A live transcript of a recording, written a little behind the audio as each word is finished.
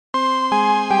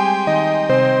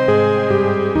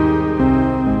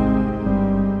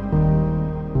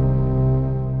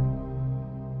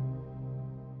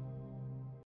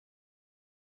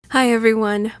Hi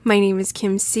everyone, my name is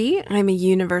Kim C. I'm a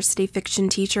university fiction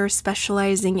teacher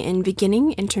specializing in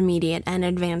beginning, intermediate, and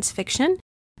advanced fiction,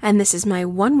 and this is my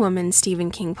one-woman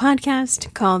Stephen King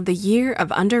podcast called The Year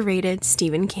of Underrated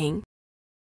Stephen King.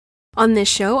 On this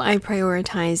show, I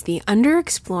prioritize the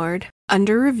underexplored,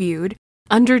 under-reviewed,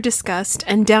 under-discussed,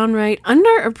 and downright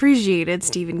underappreciated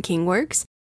Stephen King works,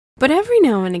 but every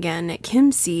now and again,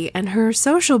 Kim C. and her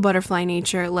social butterfly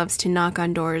nature loves to knock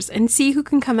on doors and see who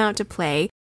can come out to play.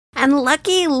 And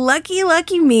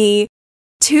lucky me,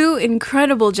 two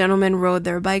incredible gentlemen rode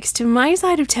their bikes to my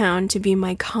side of town to be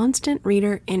my constant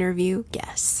reader interview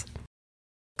guests.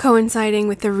 Coinciding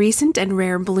with the recent and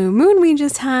rare blue moon we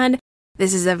just had,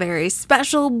 this is a very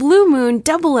special blue moon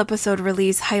double episode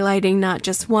release highlighting not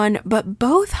just one, but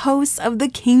both hosts of the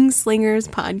Kingslingers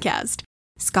podcast,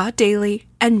 Scott Daly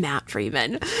and Matt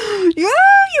Freeman. Yeah,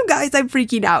 you guys, I'm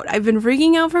freaking out. I've been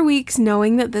freaking out for weeks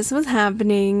knowing that this was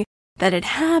happening. That it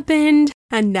happened,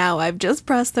 and now I've just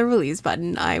pressed the release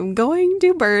button. I'm going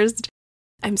to burst.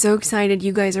 I'm so excited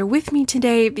you guys are with me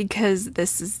today because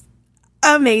this is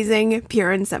amazing,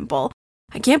 pure and simple.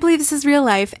 I can't believe this is real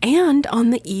life, and on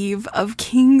the eve of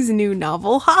King's new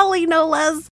novel, Holly no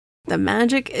less, the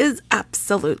magic is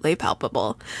absolutely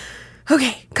palpable.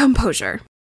 Okay, composure.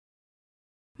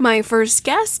 My first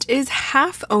guest is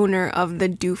half owner of the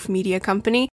Doof Media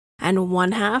Company and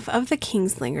one half of the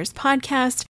Kingslingers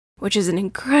podcast, which is an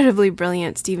incredibly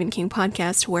brilliant Stephen King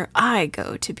podcast where I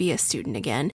go to be a student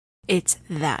again. It's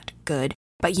that good.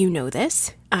 But you know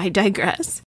this. I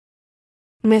digress.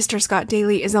 Mr. Scott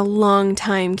Daly is a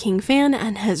longtime King fan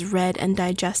and has read and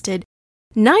digested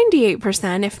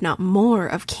 98%, if not more,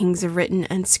 of King's written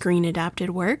and screen-adapted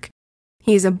work.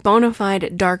 He's a bona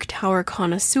fide Dark Tower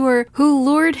connoisseur who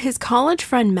lured his college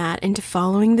friend Matt into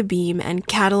following the beam and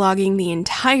cataloging the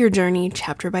entire journey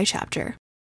chapter by chapter.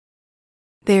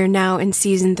 They are now in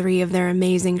season 3 of their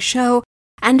amazing show,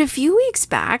 and a few weeks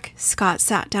back, Scott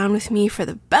sat down with me for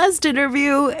the best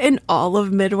interview in all of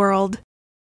Midworld.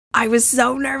 I was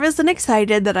so nervous and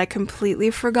excited that I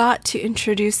completely forgot to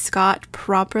introduce Scott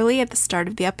properly at the start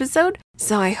of the episode,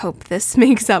 so I hope this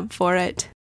makes up for it.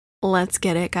 Let's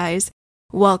get it, guys.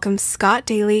 Welcome Scott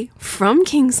Daly from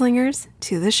Kingslingers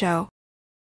to the show.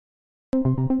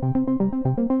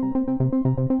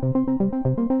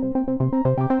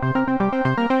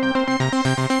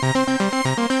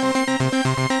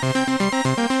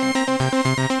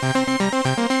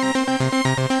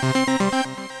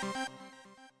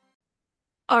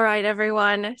 All right,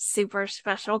 everyone, super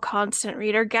special constant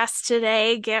reader guest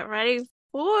today. Get ready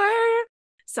for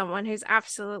someone who's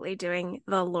absolutely doing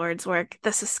the Lord's work.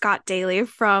 This is Scott Daly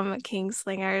from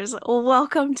Kingslingers.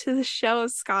 Welcome to the show,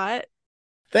 Scott.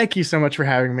 Thank you so much for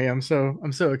having me. I'm so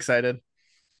excited.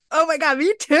 Oh my God,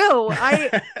 me too.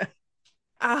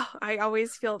 I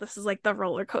always feel this is like the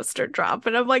roller coaster drop,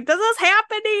 and I'm like, this is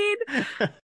happening.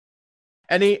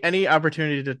 Any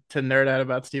opportunity to nerd out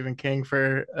about Stephen King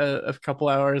for a couple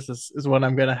hours is what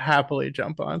I'm gonna happily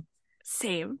jump on.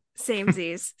 Same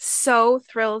Z's. So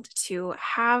thrilled to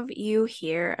have you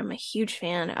here. I'm a huge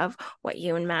fan of what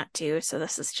you and Matt do, so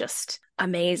this is just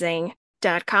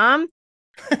amazing.com.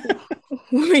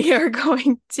 We are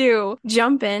going to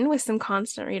jump in with some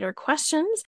constant reader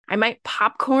questions. I might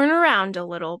popcorn around a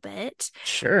little bit.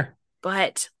 Sure.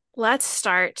 But let's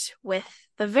start with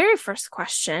the very first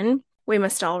question we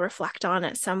must all reflect on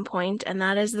at some point, and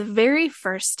that is the very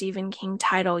first Stephen King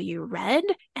title you read,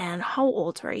 and how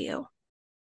old were you?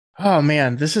 Oh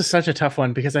man, this is such a tough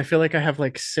one because I feel like I have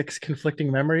like 6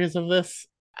 conflicting memories of this.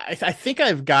 I think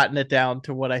I've gotten it down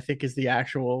to what I think is the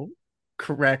actual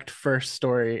correct first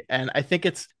story, and I think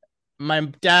it's my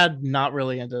dad not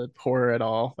really into horror at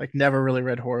all, like never really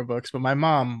read horror books, but my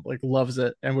mom like loves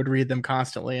it and would read them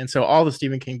constantly. And so all the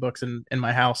Stephen King books in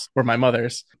my house were my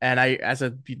mother's. And I, as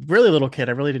a really little kid,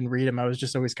 I really didn't read them. I was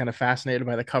just always kind of fascinated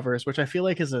by the covers, which I feel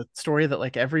like is a story that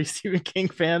like every Stephen King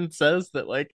fan says, that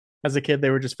like as a kid,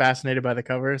 they were just fascinated by the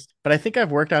covers. But I think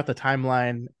I've worked out the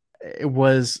timeline. I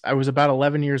was about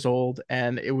 11 years old,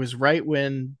 and it was right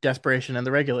when Desperation and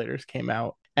the Regulators came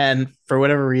out. And for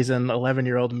whatever reason,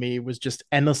 11-year-old me was just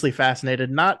endlessly fascinated,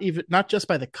 not just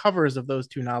by the covers of those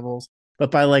two novels,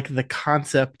 but by like the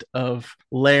concept of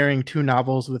layering two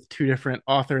novels with two different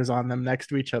authors on them next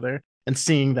to each other and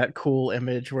seeing that cool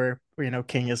image where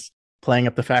King is playing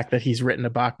up the fact that he's written a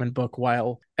Bachman book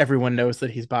while everyone knows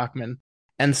that he's Bachman.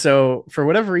 And so for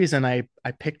whatever reason, I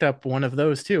picked up one of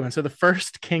those too. And so the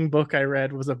first King book I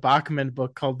read was a Bachman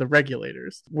book called The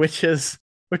Regulators, which is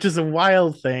a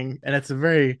wild thing, and it's a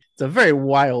very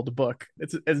wild book.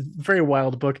 It's a very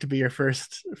wild book to be your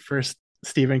first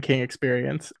Stephen King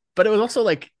experience. But it was also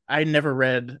like I never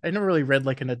really read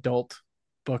like an adult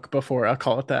book before. I'll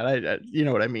call it that. You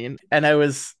know what I mean. And I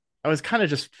was kind of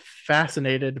just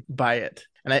fascinated by it.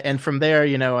 And from there,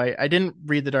 I didn't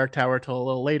read The Dark Tower till a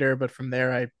little later, but from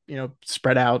there I,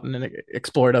 spread out and then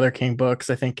explored other King books.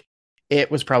 I think it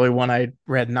was probably one I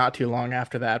read not too long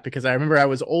after that because I remember I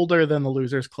was older than the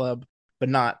Losers Club, but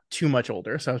not too much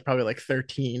older. So I was probably like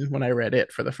 13 when I read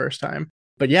it for the first time.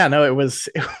 But yeah, no, it was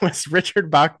Richard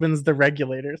Bachman's The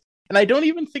Regulators. And I don't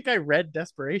even think I read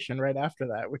Desperation right after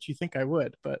that, which you think I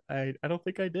would, but I don't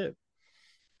think I did.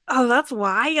 Oh, that's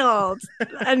wild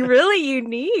and really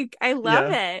unique. I love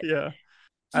Yeah, it. yeah.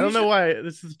 I don't know Usually, why.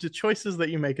 This is the choices that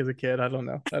you make as a kid. I don't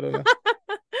know. I don't know.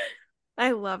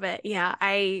 I love it. Yeah,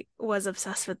 I was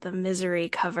obsessed with the Misery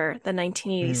cover, the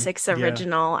Mm, 1986 yeah,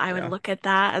 original. I would yeah. look at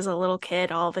that as a little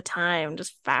kid all the time,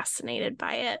 just fascinated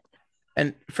by it.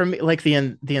 And for me, like the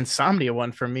insomnia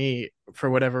one for me, for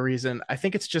whatever reason, I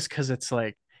think it's just because it's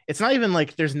like it's not even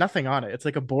like there's nothing on it. It's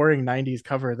like a boring '90s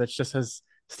cover that just has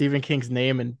Stephen King's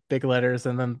name in big letters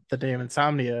and then the name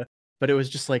Insomnia. But it was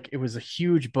just like it was a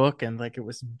huge book and like it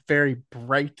was very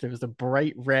bright. It was a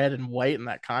bright red and white and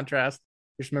that contrast.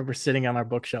 I just remember sitting on our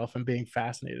bookshelf and being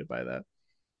fascinated by that.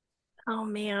 Oh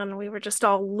man, we were just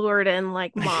all lured in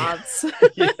like moths.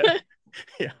 Yeah,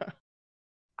 yeah.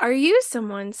 Are you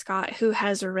someone, Scott, who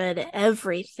has read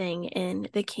everything in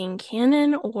the King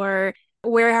canon, or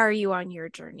where are you on your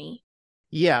journey?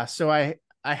 Yeah, so I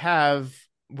have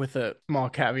with a small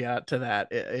caveat to that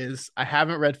is I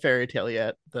haven't read Fairy Tale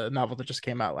yet, the novel that just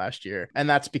came out last year, and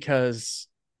that's because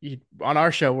on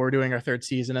our show we're doing our third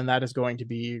season, and that is going to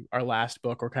be our last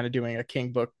book. We're kind of doing a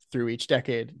King book through each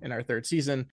decade in our third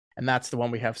season, and that's the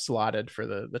one we have slotted for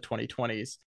the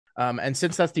 2020s. And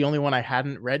since that's the only one I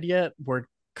hadn't read yet, we're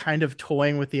kind of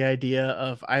toying with the idea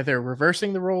of either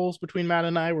reversing the roles between Matt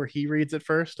and I, where he reads it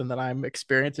first and then I'm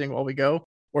experiencing while we go,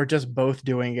 or just both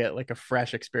doing it like a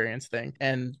fresh experience thing.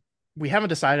 And we haven't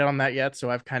decided on that yet. So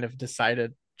I've kind of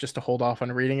decided just to hold off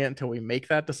on reading it until we make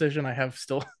that decision. I have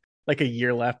still like a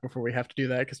year left before we have to do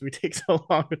that because we take so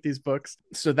long with these books.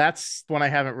 So that's one I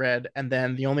haven't read. And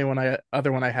then the only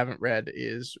other one I haven't read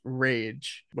is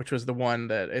Rage, which was the one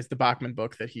that is the Bachman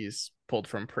book that he's pulled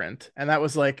from print. And that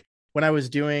was like when I was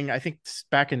doing, I think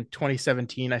back in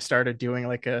 2017, I started doing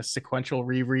like a sequential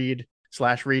reread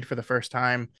slash read for the first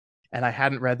time, and I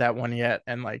hadn't read that one yet.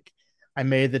 And like, I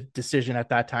made the decision at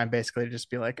that time basically to just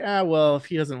be like, well, if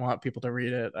he doesn't want people to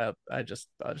read it, I just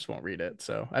won't read it.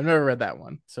 So I've never read that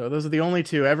one. So those are the only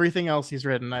two. Everything else he's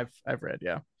written, I've read.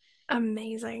 Yeah.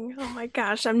 Amazing. Oh my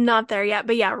gosh, I'm not there yet.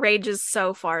 But yeah, Rage is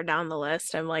so far down the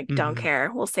list. I'm like, don't Mm-hmm.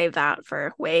 care. We'll save that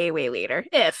for way, way later.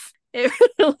 If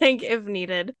like if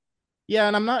needed. Yeah,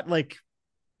 and I'm not like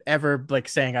ever like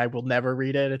saying I will never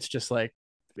read it. It's just like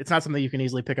it's not something you can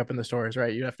easily pick up in the stores,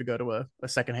 right? You have to go to a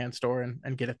secondhand store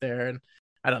and get it there. And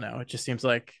I don't know. It just seems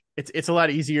like it's a lot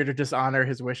easier to just honor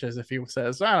his wishes if he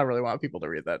says, I don't really want people to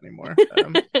read that anymore.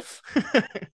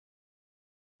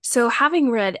 So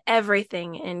having read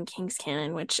everything in King's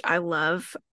Canon, which I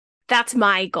love, that's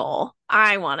my goal.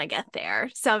 I want to get there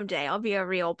someday. I'll be a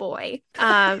real boy.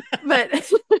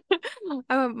 But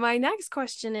my next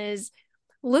question is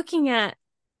looking at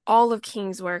all of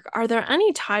King's work, are there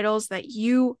any titles that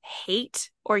you hate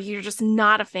or you're just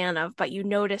not a fan of, but you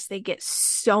notice they get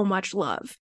so much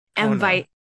love? Oh And no.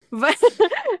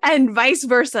 and vice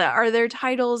versa. Are there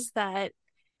titles that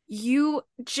you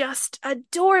just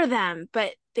adore them,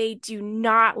 but they do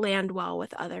not land well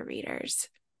with other readers?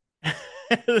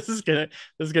 this is gonna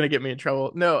this is gonna get me in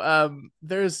trouble. No,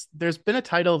 there's been a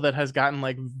title that has gotten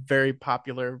like very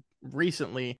popular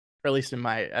recently, or at least in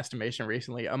my estimation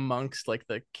recently, amongst like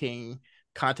the King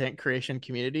content creation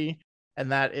community,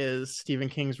 and that is Stephen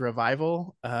King's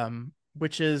Revival,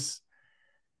 which is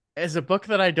a book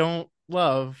that I don't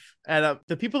love, and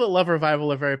the people that love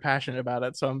Revival are very passionate about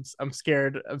it. So I'm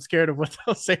scared. I'm scared of what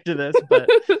they'll say to this, but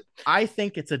I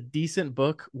think it's a decent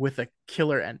book with a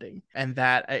killer ending, and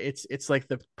that it's like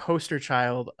the poster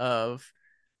child of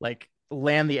like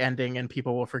land the ending and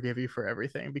people will forgive you for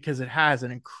everything because it has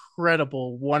an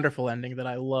incredible, wonderful ending that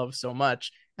I love so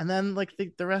much. And then like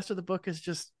the rest of the book is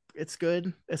just it's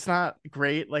good. It's not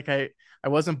great. Like I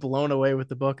wasn't blown away with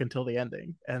the book until the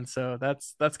ending, and so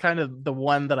that's kind of the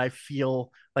one that I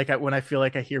feel like when I feel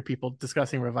like I hear people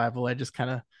discussing Revival, I just kind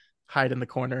of hide in the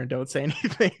corner and don't say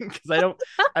anything because I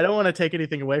don't want to take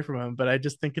anything away from him, but I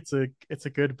just think it's a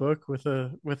good book with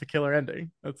a killer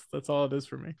ending. That's all it is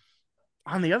for me.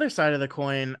 On the other side of the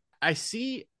coin, I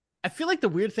feel like the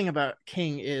weird thing about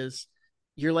King is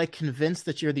you're like convinced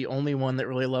that you're the only one that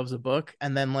really loves a book,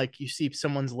 and then like you see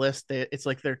someone's list, it's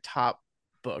like their top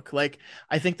book. Like,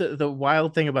 I think that the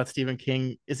wild thing about Stephen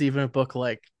King is even a book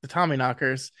like The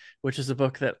Tommyknockers, which is a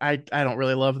book that I don't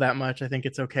really love that much. I think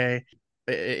it's okay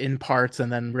in parts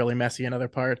and then really messy in other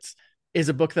parts. Is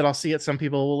a book that I'll see it. Some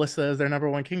people will list it as their number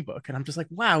one King book, and I'm just like,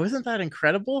 wow, isn't that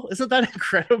incredible? Isn't that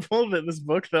incredible that this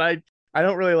book that I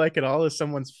don't really like at all is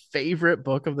someone's favorite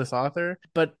book of this author?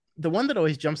 But the one that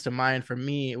always jumps to mind for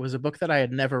me was a book that I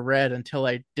had never read until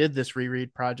I did this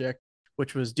reread project,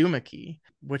 which was Doomickey,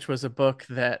 which was a book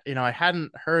that, I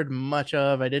hadn't heard much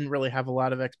of. I didn't really have a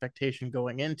lot of expectation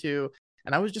going into,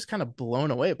 and I was just kind of blown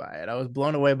away by it. I was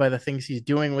blown away by the things he's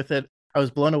doing with it. I was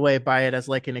blown away by it as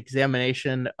like an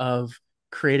examination of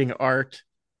creating art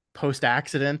post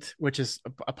accident, which is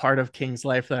a part of King's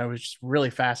life that I was just really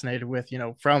fascinated with,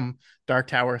 from Dark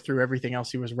Tower through everything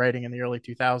else he was writing in the early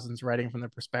 2000s, writing from the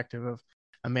perspective of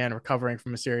a man recovering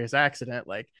from a serious accident.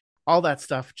 Like, all that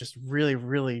stuff just really,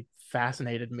 really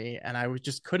fascinated me. And I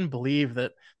just couldn't believe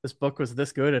that this book was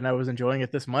this good and I was enjoying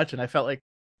it this much. And I felt like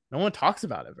no one talks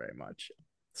about it very much.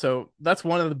 So that's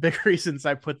one of the big reasons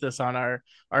I put this on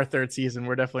our third season.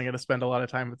 We're definitely going to spend a lot of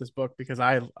time with this book because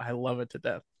I love it to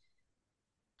death.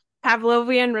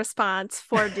 Pavlovian response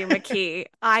for Doomickey.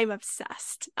 I'm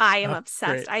obsessed. I am Oh,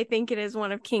 obsessed. great. I think it is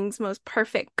one of King's most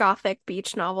perfect gothic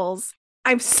beach novels.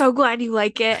 I'm so glad you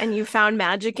like it and you found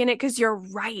magic in it because you're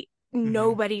right. Mm-hmm.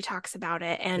 Nobody talks about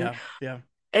it. And Yeah, yeah.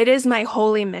 it is my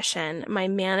holy mission, my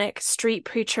manic street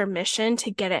preacher mission to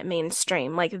get it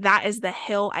mainstream. Like, that is the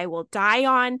hill I will die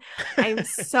on. I'm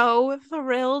so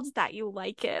thrilled that you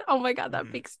like it. Oh my God,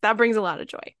 Mhm. that brings a lot of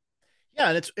joy. Yeah,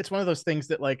 and it's one of those things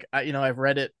that like I've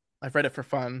read it for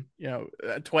fun,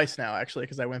 twice now actually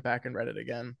because I went back and read it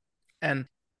again, and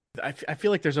I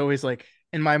feel like there's always like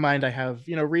in my mind I have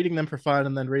reading them for fun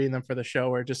and then reading them for the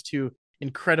show are just two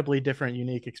incredibly different,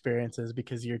 unique experiences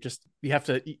because you have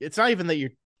to. It's not even that you're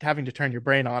having to turn your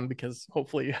brain on because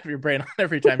hopefully you have your brain on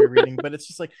every time you're reading, but it's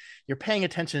just like you're paying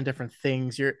attention to different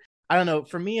things. I don't know.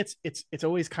 For me, it's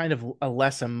always kind of a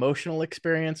less emotional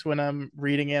experience when I'm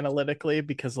reading analytically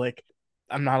because like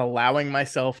I'm not allowing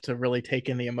myself to really take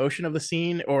in the emotion of the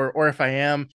scene, or if I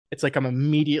am, it's like I'm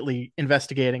immediately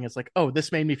investigating. It's like, oh,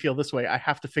 this made me feel this way. I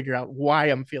have to figure out why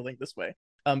I'm feeling this way,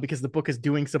 because the book is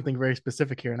doing something very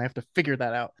specific here, and I have to figure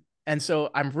that out. And so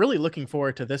I'm really looking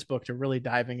forward to this book to really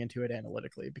diving into it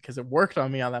analytically because it worked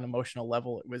on me on that emotional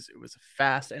level. It was a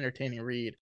fast, entertaining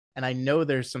read, and I know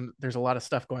there's a lot of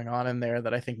stuff going on in there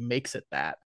that I think makes it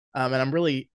that. And I'm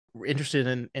really interested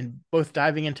in both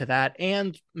diving into that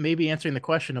and maybe answering the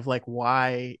question of like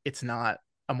why it's not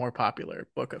a more popular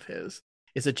book of his.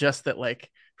 Is it just that like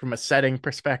from a setting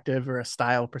perspective or a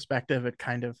style perspective it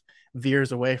kind of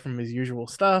veers away from his usual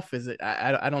stuff? Is it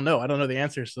I don't know. I don't know the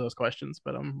answers to those questions,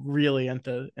 but I'm really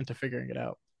into figuring it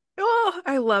out. Oh,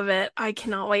 I love it. I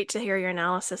cannot wait to hear your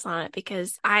analysis on it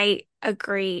because I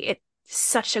agree. It's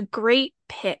such a great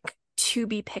pick to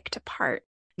be picked apart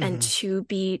and Mm-hmm. to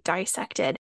be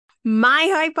dissected. My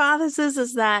hypothesis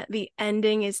is that the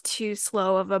ending is too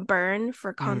slow of a burn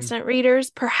for Mm, constant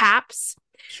readers, perhaps.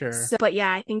 sure. So, but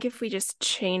yeah, I think if we just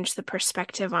change the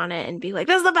perspective on it and be like,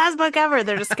 this is the best book ever,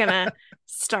 they're just gonna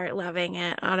start loving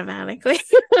it automatically.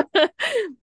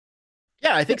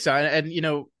 Yeah, I think so. And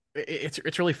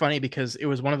it's really funny because it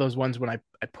was one of those ones when I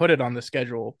put it on the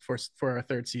schedule for a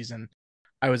third season.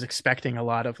 I was expecting a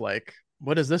lot of like,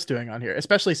 what is this doing on here?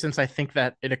 Especially since I think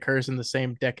that it occurs in the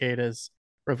same decade as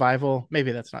Revival.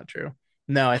 Maybe that's not true.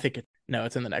 No, I think no,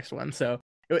 it's in the next one. So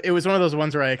it was one of those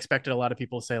ones where I expected a lot of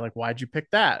people to say like, why'd you pick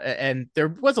that? And there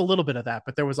was a little bit of that,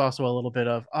 but there was also a little bit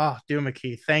of, oh,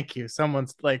 Doomickey, thank you.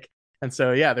 Someone's like, and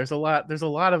so yeah, there's a lot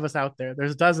of us out there.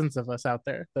 There's dozens of us out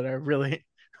there that are really,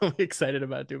 really excited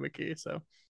about Doomickey. So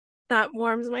That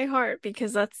warms my heart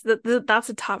because that's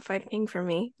a top five king for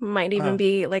me. Might even oh,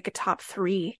 be like a top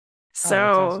three. oh, that's So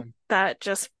awesome. that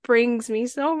just brings me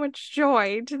so much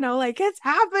joy to know like it's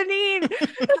happening.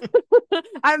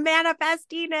 I'm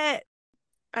manifesting it.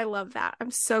 I love that.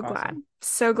 I'm so glad. Awesome.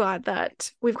 So glad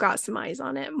that we've got some eyes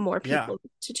on it, more Yeah. people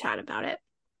to chat about it.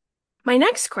 My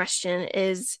next question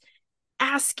is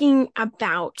asking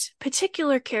about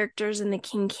particular characters in the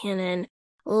King canon,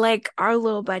 like our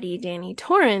little buddy Danny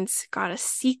Torrance got a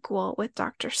sequel with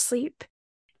Dr. Sleep.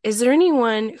 Is there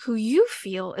anyone who you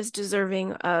feel is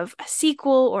deserving of a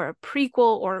sequel or a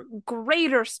prequel or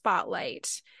greater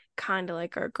spotlight? Kind of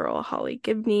like our girl Holly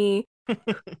Gibney.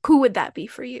 Who would that be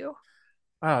for you?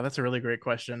 Oh, that's a really great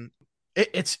question.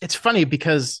 It's funny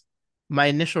because my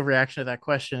initial reaction to that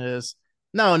question is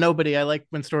no, nobody. I like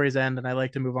when stories end and I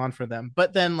like to move on for them.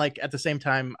 But then, like at the same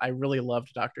time, I really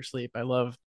loved Doctor Sleep. I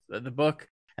loved the book,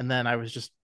 and then I was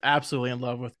just absolutely in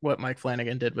love with what Mike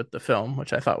Flanagan did with the film,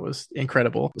 which I thought was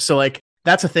incredible. So like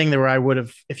that's a thing that where I would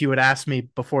have, if you had asked me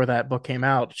before that book came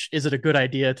out, is it a good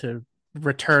idea to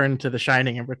return to The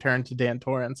Shining and return to Dan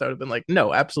Torrance? I would have been like,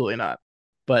 no, absolutely not.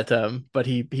 But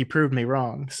he proved me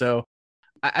wrong. So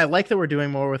I like that we're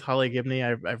doing more with Holly Gibney.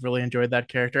 I've really enjoyed that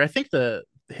character. I think the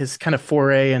his kind of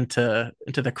foray into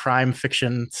the crime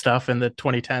fiction stuff in the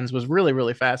 2010s was really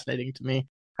really fascinating to me.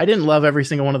 I didn't love every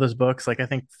single one of those books. Like I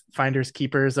think Finders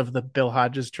Keepers of the Bill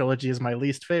Hodges trilogy is my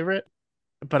least favorite,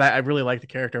 but I really like the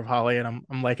character of Holly, and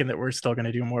I'm liking that we're still going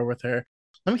to do more with her.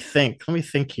 Let me think. Let me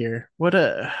think here. What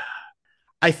a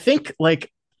I think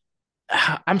like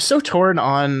I'm so torn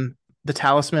on the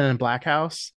Talisman and Black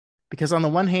House because on the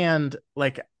one hand,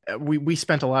 like we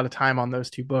spent a lot of time on those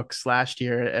two books last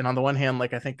year, and on the one hand,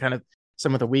 like I think kind of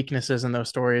some of the weaknesses in those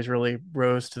stories really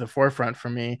rose to the forefront for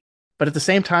me. But at the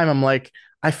same time, I'm like,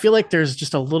 I feel like there's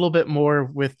just a little bit more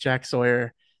with Jack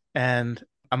Sawyer, and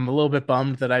I'm a little bit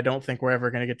bummed that I don't think we're ever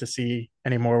going to get to see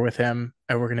any more with him,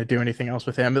 or we're going to do anything else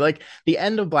with him. But like the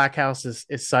end of Black House is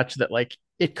such that like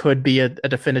it could be a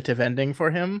definitive ending for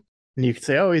him, and you could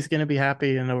say, oh, he's going to be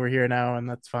happy and over here now, and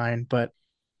that's fine. But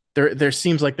there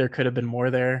seems like there could have been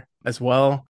more there as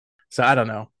well. So I don't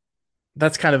know.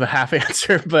 That's kind of a half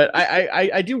answer, but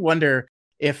I do wonder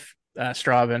if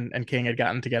Straub and King had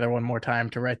gotten together one more time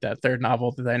to write that third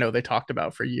novel that I know they talked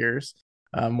about for years,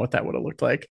 what that would have looked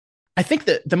like. I think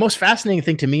that the most fascinating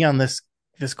thing to me on this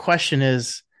question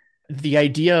is the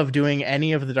idea of doing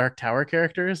any of the Dark Tower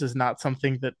characters is not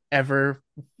something that ever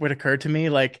would occur to me.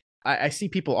 Like I see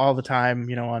people all the time,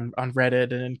 you know, on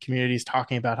Reddit and in communities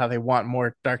talking about how they want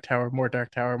more Dark Tower, more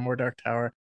Dark Tower, more Dark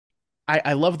Tower.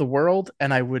 I love the world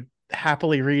and I would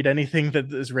happily read anything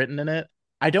that is written in it.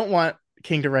 I don't want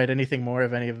King to write anything more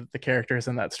of any of the characters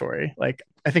in that story. Like,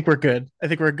 I think we're good. I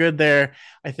think we're good there.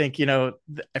 I think, you know,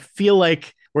 I feel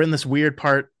like we're in this weird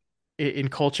part in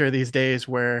culture these days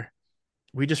where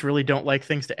we just really don't like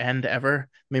things to end ever.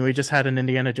 I mean, we just had an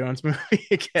Indiana Jones movie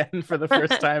again for the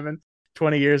first time in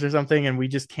 20 years or something, and we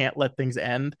just can't let things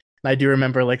end. And I do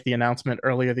remember like the announcement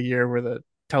earlier the year where the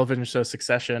television show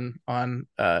Succession on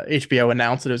HBO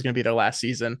announced that it was going to be their last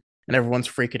season, and everyone's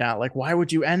freaking out like, why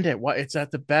would you end it? What, it's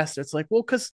at the best? It's like, well,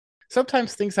 because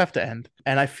sometimes things have to end,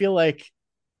 and I feel like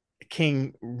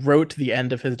King wrote the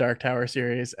end of his Dark Tower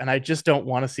series, and I just don't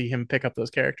want to see him pick up those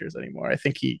characters anymore. I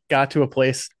think he got to a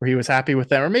place where he was happy with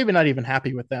them, or maybe not even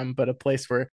happy with them, but a place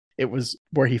where it was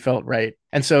where he felt right.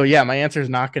 And so, yeah, my answer is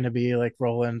not going to be like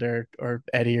Roland or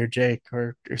Eddie or Jake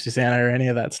or Susanna or any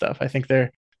of that stuff. I think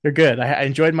they're good. I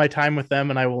enjoyed my time with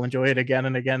them, and I will enjoy it again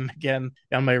and again and again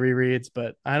on my rereads.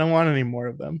 But I don't want any more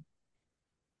of them.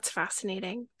 It's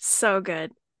fascinating. So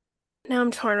good. Now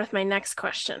I'm torn with my next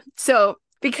question. So,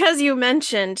 because you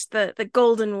mentioned the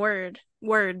golden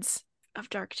words of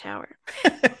Dark Tower,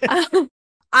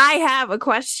 I have a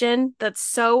question that's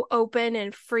so open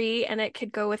and free, and it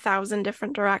could go 1,000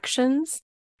 different directions.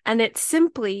 And it's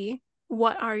simply,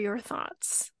 what are your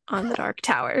thoughts on the Dark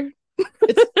Tower?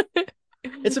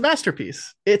 It's it's a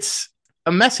masterpiece. It's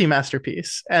a messy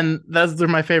masterpiece, and those are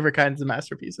my favorite kinds of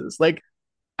masterpieces. Like,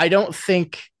 I don't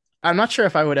think I'm not sure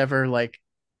if I would ever like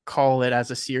call it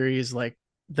as a series like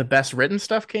the best written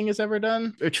stuff King has ever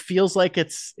done, which feels like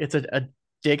it's a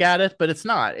dig at it, but it's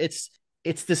not. It's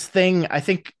this thing. I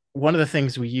think one of the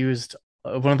things we used,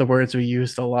 one of the words we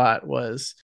used a lot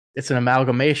was it's an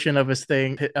amalgamation of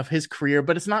his career,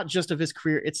 but it's not just of his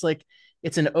career. It's like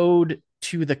it's an ode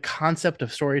to the concept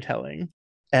of storytelling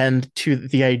and to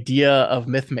the idea of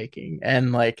myth making,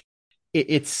 and like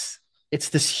it's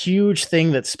this huge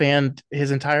thing that spanned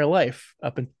his entire life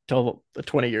up until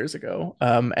 20 years ago.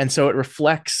 And so it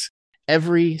reflects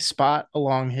every spot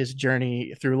along his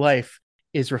journey through life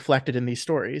is reflected in these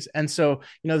stories. And so,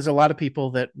 you know, there's a lot of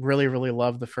people that really, really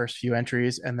love the first few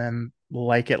entries and then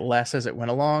like it less as it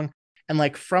went along. And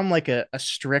like from like a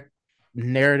strict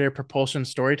narrative propulsion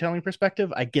storytelling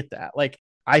perspective, I get that. Like,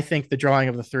 I think the drawing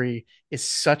of the three is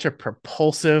such a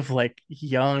propulsive, like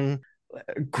young,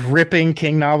 gripping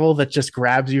King novel that just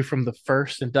grabs you from the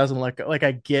first and doesn't like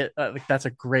I get like that's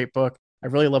a great book. I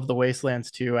really love The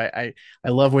Wastelands too. I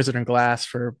love Wizard and Glass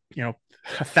for, you know,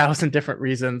 1,000 different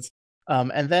reasons.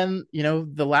 And then, you know,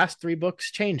 the last three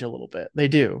books change a little bit. They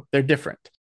do. They're different,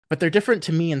 but they're different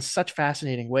to me in such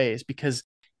fascinating ways because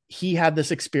he had this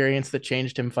experience that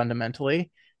changed him fundamentally,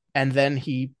 and then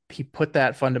he put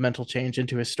that fundamental change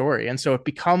into his story, and so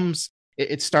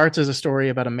it starts as a story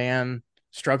about a man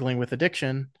struggling with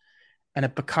addiction, and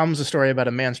it becomes a story about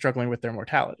a man struggling with their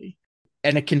mortality.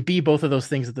 And it can be both of those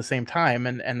things at the same time.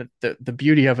 And the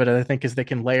beauty of it, I think, is they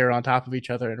can layer on top of each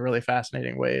other in really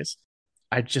fascinating ways.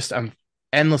 I'm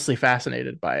endlessly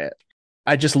fascinated by it.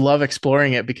 I just love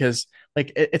exploring it because,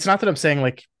 like, it's not that I'm saying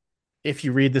like if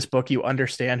you read this book, you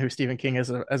understand who Stephen King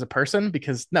is as a person,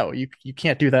 because no, you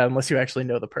can't do that unless you actually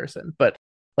know the person. But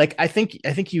like I think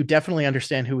you definitely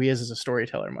understand who he is as a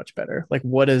storyteller much better. Like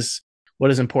what is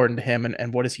important to him,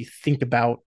 and what does he think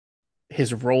about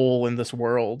his role in this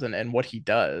world, and what he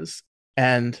does.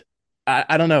 And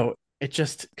I don't know, it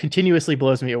just continuously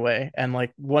blows me away. And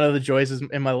like one of the joys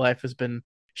in my life has been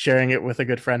sharing it with a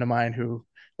good friend of mine who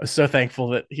was so thankful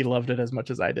that he loved it as much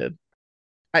as I did.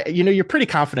 You're pretty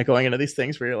confident going into these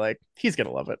things where you're like, he's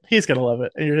gonna love it, he's gonna love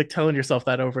it, and you're like telling yourself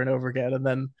that over and over again, and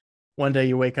then one day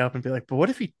you wake up and be like, but what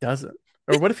if he doesn't?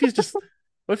 Or what if he's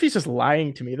just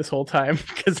lying to me this whole time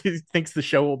because he thinks the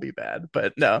show will be bad?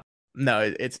 But no,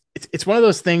 no, it's one of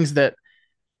those things that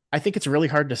I think it's really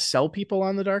hard to sell people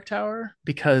on the Dark Tower,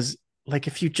 because like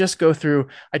if you just go through,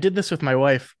 I did this with my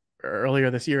wife earlier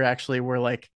this year actually, where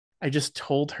like I just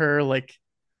told her like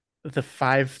the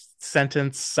 5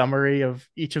 sentence summary of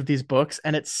each of these books,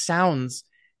 and it sounds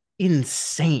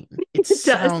insane. It It does.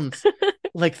 sounds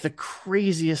like the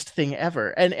craziest thing ever.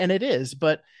 And it is,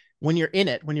 but when you're in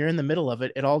it, when you're in the middle of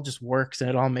it, it all just works and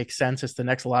it all makes sense. It's the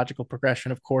next logical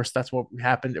progression. Of course, that's what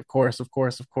happened. Of course, of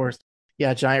course, of course.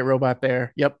 Yeah, giant robot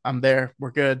bear. Yep, I'm there.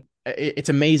 We're good. It's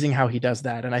amazing how he does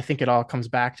that. And I think it all comes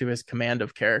back to his command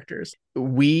of characters.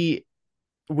 We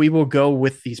will go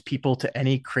with these people to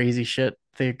any crazy shit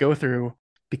they go through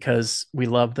because we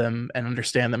love them and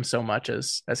understand them so much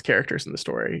as characters in the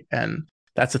story. And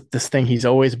that's this thing he's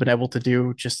always been able to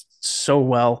do just so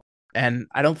well. And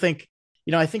I don't think,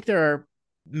 I think there are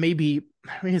maybe,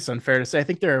 I mean, it's unfair to say, I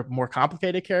think there are more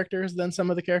complicated characters than some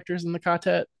of the characters in the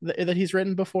quartet that he's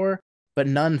written before, but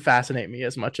none fascinate me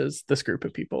as much as this group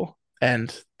of people.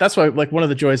 And that's why, like, one of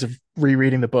the joys of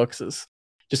rereading the books is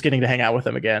just getting to hang out with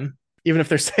them again, even if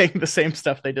they're saying the same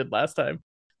stuff they did last time.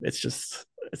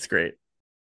 It's great.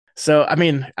 So, I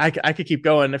mean, I could keep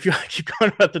going if you want to keep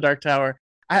going about the Dark Tower.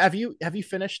 Have you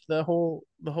finished the whole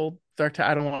Dark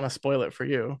Tower? I don't want to spoil it for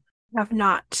you. Have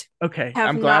not. Okay, Have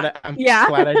I'm glad. not. I'm Yeah.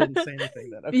 glad I didn't say anything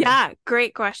then. Okay. Yeah,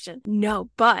 great question. No,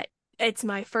 but it's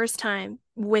my first time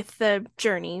with the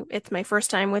journey. It's my first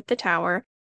time with the tower.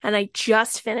 And I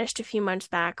just finished a few months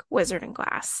back Wizard and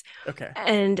Glass. Okay.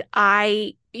 And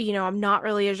I'm not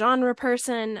really a genre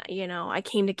person. I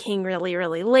came to King really,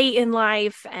 really late in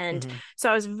life. And Hmm. so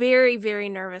I was very, very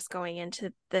nervous going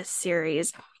into this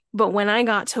series. But when I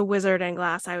got to Wizard and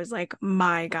Glass, I was like,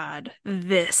 my God,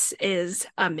 this is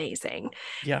amazing.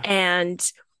 Yeah. And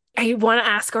I want to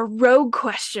ask a rogue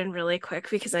question really quick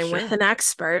because I'm with Sure. an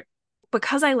expert.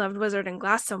 Because I loved Wizard and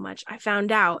Glass so much, I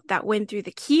found out that When Through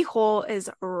the Keyhole is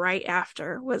right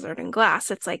after Wizard and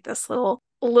Glass. It's like this little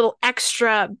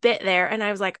extra bit there. And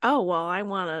I was like, oh, well, I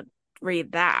want to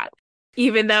read that,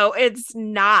 even though it's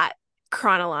not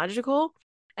chronological.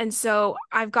 And so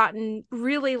I've gotten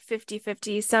really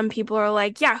 50-50. Some people are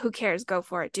like, yeah, who cares? Go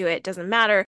for it. Do it. Doesn't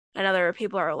matter. And other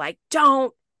people are like,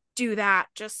 don't do that.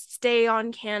 Just stay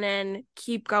on canon.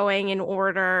 Keep going in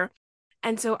order.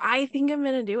 And so I think I'm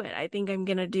going to do it. I think I'm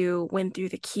going to do When Through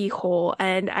the Keyhole.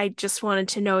 And I just wanted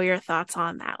to know your thoughts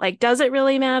on that. Like, does it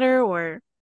really matter or?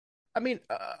 I mean,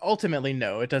 ultimately,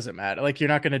 no, it doesn't matter. Like, you're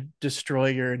not going to destroy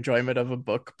your enjoyment of a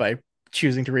book by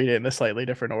choosing to read it in a slightly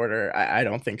different order. I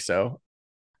don't think so.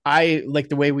 I like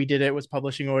the way we did it was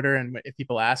publishing order, and if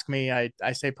people ask me, I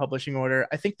say publishing order.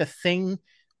 I think the thing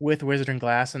with Wizard and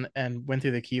Glass and Went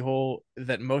Through the Keyhole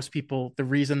that most people, the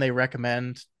reason they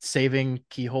recommend saving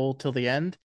Keyhole till the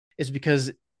end is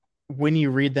because when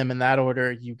you read them in that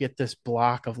order, you get this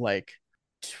block of like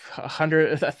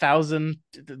 100 1,000,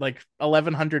 like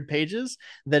 1,100 pages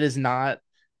that is not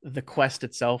the quest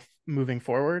itself moving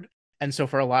forward. And so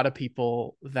for a lot of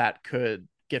people that could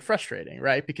get frustrating,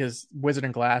 right? Because Wizard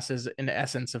and Glass is in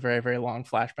essence a very, very long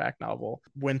flashback novel.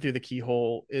 When Through the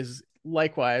Keyhole is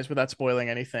likewise, without spoiling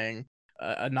anything,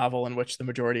 a novel in which the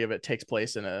majority of it takes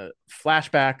place in a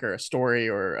flashback or a story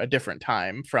or a different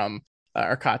time from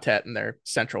our quartet and their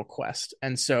central quest.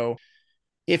 And so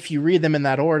if you read them in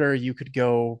that order, you could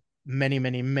go many,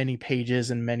 many, many pages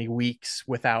and many weeks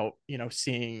without,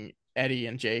 seeing Eddie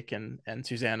and Jake and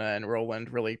Susanna and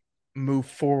Roland really move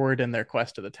forward in their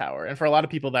quest to the tower. And for a lot of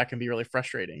people, that can be really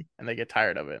frustrating and they get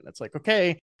tired of it. And it's like,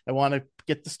 okay, I want to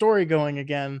get the story going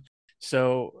again.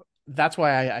 So that's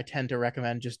why I tend to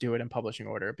recommend just do it in publishing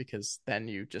order, because then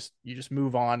you just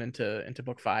move on into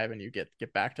book 5 and you get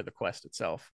back to the quest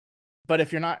itself. But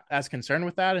if you're not as concerned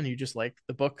with that and you just like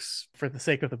the books for the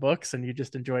sake of the books and you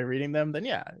just enjoy reading them, then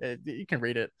yeah, you can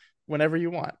read it whenever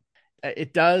you want.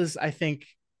 It does, I think,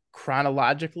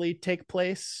 chronologically take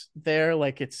place there.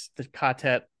 Like it's the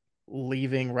quartet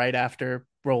leaving right after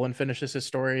Roland finishes his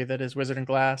story that is Wizard and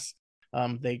Glass.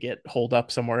 they get holed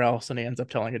up somewhere else and he ends up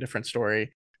telling a different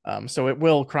story. So it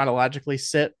will chronologically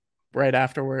sit right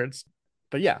afterwards.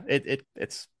 But yeah,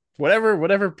 it's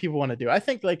whatever people want to do. I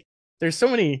think like there's too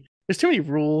many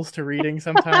rules to reading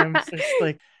sometimes. There's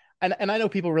like and I know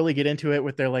people really get into it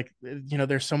with their like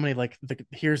there's so many like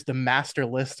here's the master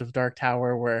list of Dark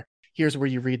Tower where here's where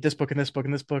you read this book and this book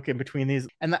and this book in between these.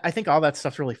 And I think all that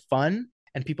stuff's really fun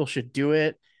and people should do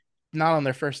it. Not on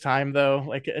their first time though.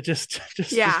 Like Yeah.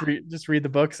 just read the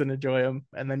books and enjoy them,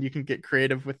 and then you can get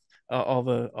creative with all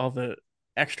the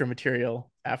extra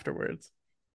material afterwards.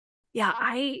 Yeah,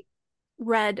 I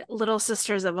read Little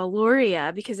Sisters of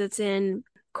Illyria because it's in,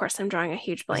 of course, I'm drawing a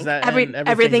huge Is blank. that and everything's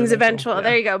Everything's eventual? eventual. Yeah.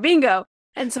 There you go. Bingo.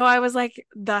 And so I was like,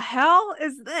 the hell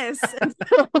is this? And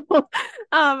so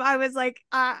I was like,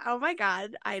 oh my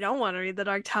God, I don't want to read The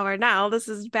Dark Tower now. This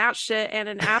is batshit and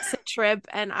an acid trip,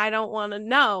 and I don't want to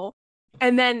know.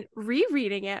 And then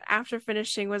rereading it after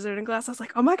finishing Wizard and Glass, I was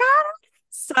like, oh my God.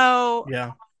 So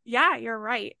Yeah. yeah, you're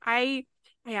right. I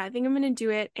think I'm gonna do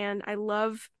it, and I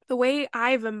love the way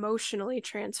I've emotionally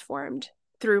transformed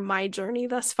through my journey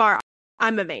thus far.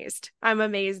 I'm amazed. I'm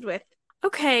amazed with,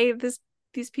 okay,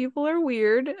 these people are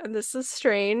weird and this is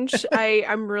strange.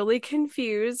 I'm really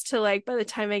confused to like by the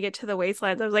time I get to the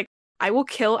wastelands, I was like, I will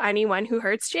kill anyone who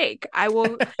hurts Jake. I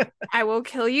will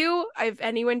kill you if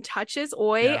anyone touches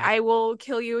Oi. Yeah. I will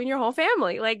kill you and your whole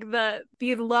family. Like the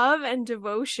love and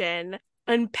devotion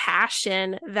and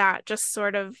passion that just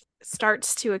sort of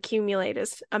starts to accumulate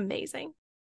is amazing.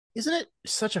 Isn't it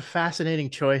such a fascinating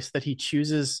choice that he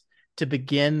chooses to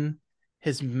begin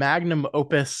his magnum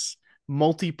opus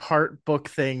multi-part book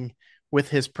thing with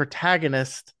his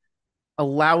protagonist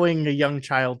allowing a young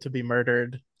child to be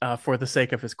murdered for the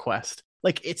sake of his quest?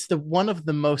 Like it's the one of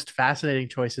the most fascinating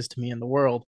choices to me in the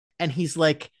world. And he's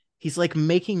like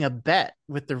making a bet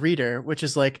with the reader, which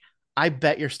is like, I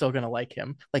bet you're still gonna like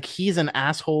him. Like he's an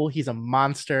asshole, he's a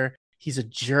monster, he's a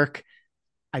jerk.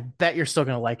 I bet you're still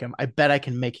gonna like him. I bet I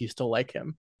can make you still like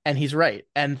him. And he's right.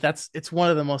 And it's one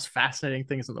of the most fascinating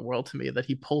things in the world to me that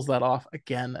he pulls that off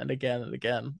again and again and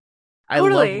again. I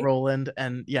love Totally. Roland,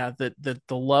 and yeah, the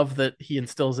love that he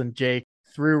instills in Jake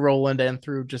through Roland and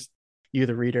through just you,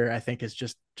 the reader, I think is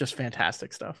just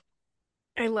fantastic stuff.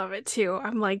 I love it too.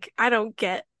 I'm like, I don't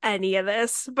get any of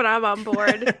this, but I'm on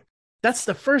board. That's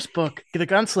the first book. The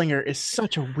Gunslinger is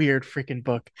such a weird freaking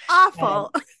book, and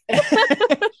Awful.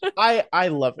 I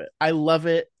love it. I love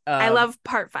it. I love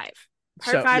part five.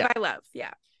 Part So five, yeah, I love.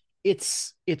 Yeah.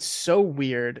 it's so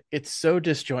weird, it's so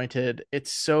disjointed,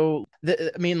 it's so I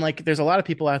mean like there's a lot of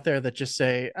people out there that just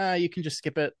say you can just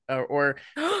skip it or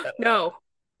No.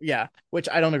 yeah, which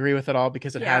I don't agree with at all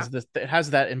because Yeah. it has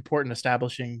that important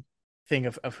establishing thing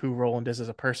of who Roland is as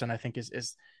a person. I think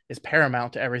is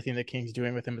paramount to everything that King's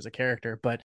doing with him as a character.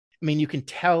 But I mean, you can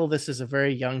tell this is a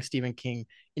very young Stephen King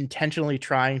intentionally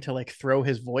trying to like throw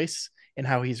his voice in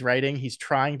how he's writing. He's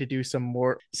trying to do some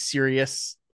more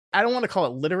serious. I don't want to call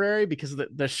it literary because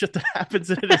the shit that happens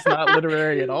in it is not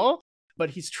literary at all.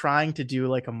 But he's trying to do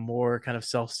like a more kind of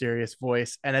self-serious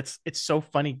voice, and it's so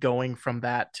funny going from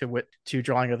that to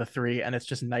Drawing of the Three, and it's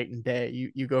just night and day.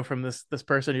 You go from this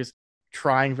person who's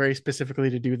trying very specifically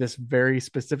to do this very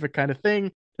specific kind of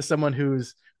thing to someone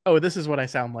who's, oh, this is what I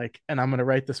sound like and I'm going to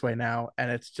write this way now,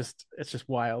 and it's just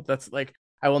wild. That's like,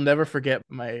 I will never forget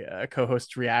my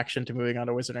co-host's reaction to moving on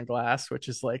to Wizard and Glass, which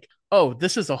is like, oh,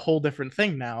 this is a whole different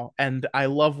thing now and I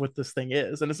love what this thing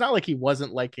is. And it's not like he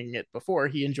wasn't liking it before.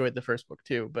 He enjoyed the first book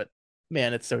too, but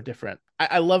man, it's so different.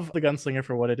 I love the Gunslinger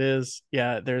for what it is.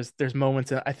 Yeah, there's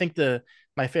moments I think the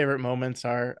my favorite moments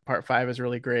are part five is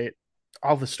really great.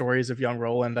 All the stories of young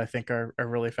Roland I think are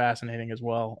really fascinating as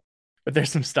well. But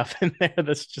there's some stuff in there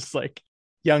that's just like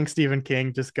young Stephen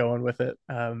King just going with it.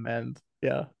 And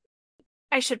yeah.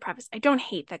 I should preface, I don't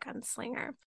hate the gunslinger.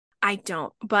 I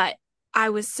don't, but I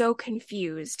was so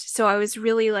confused. So I was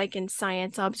really like in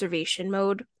science observation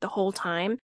mode the whole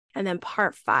time. And then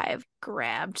part five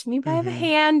grabbed me by the Mm-hmm.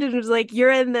 hand and was like, you're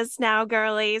in this now,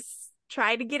 girlies.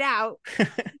 Try to get out. I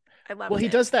Well, loved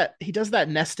it. he does that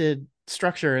nested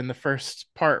structure in the first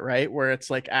part, right? Where it's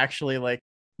like actually like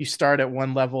you start at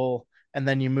one level and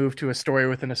then you move to a story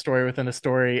within a story within a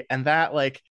story. And that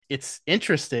like it's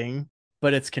interesting,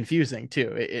 but it's confusing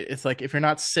too. It's like if you're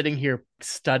not sitting here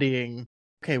studying,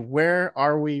 okay, where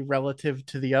are we relative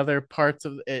to the other parts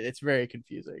of it, it's very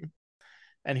confusing.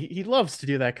 And he loves to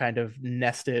do that kind of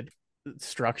nested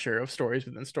structure of stories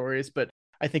within stories, but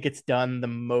I think it's done the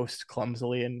most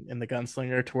clumsily in the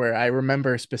Gunslinger, to where I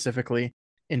remember specifically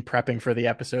in prepping for the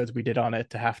episodes we did on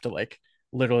it to have to like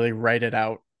literally write it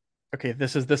out. Okay,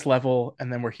 this is this level,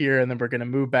 and then we're here, and then we're gonna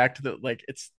move back to the like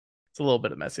it's a little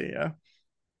bit of messy, yeah.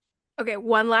 Okay,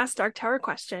 one last Dark Tower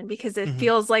question because it Hmm.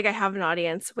 feels like I have an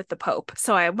audience with the Pope,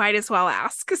 so I might as well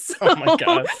ask. Oh my So,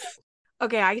 God.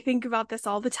 okay, I think about this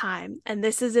all the time, and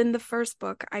this is in the first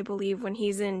book, I believe, when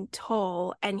he's in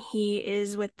Toll and he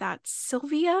is with that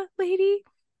Sylvia lady.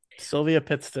 Sylvia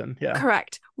Pittston. Yeah.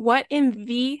 Correct. What in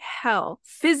the hell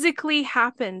physically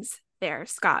happens there,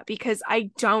 Scott? Because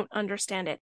I don't understand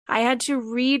it. I had to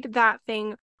read that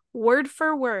thing word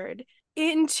for word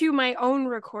into my own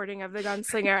recording of the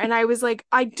Gunslinger, and I was like,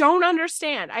 I don't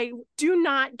understand. I do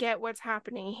not get what's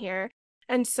happening here.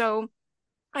 And so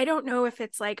I don't know if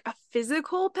it's like a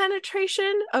physical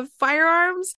penetration of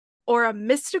firearms or a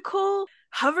mystical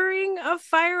hovering of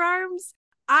firearms.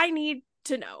 I need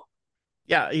to know.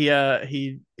 Yeah,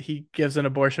 he gives an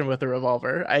abortion with a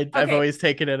revolver. I've Okay, always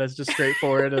taken it as just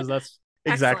straightforward as that's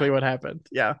exactly excellent. what happened.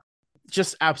 Yeah.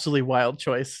 Just absolutely wild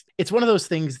choice. It's one of those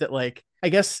things that like I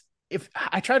guess if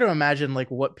I try to imagine like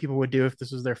what people would do if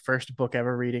this was their first book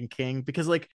ever reading King, because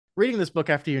like reading this book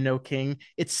after you know King,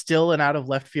 it's still an out of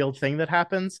left field thing that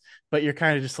happens, but you're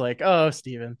kind of just like, oh,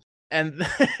 Steven. And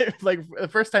like the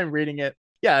first time reading it,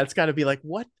 yeah, it's got to be like,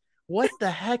 what the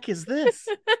heck is this?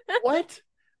 What?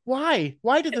 Why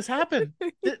did this happen?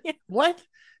 What?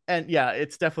 And yeah,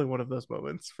 it's definitely one of those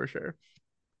moments for sure.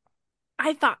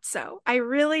 I thought so. I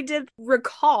really did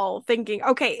recall thinking,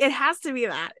 okay, it has to be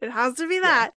that. It has to be Yeah.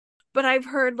 that. But I've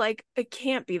heard like it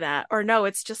can't be that, or no,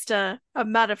 it's just a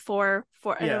metaphor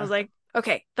for, and it was Yeah. like,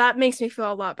 okay, that makes me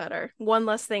feel a lot better. One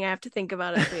less thing I have to think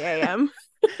about at 3 a.m.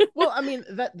 Well, I mean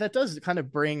that does kind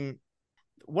of bring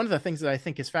one of the things that I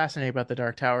think is fascinating about the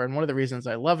Dark Tower, and one of the reasons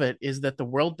I love it is that the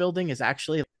world building is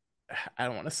actually, I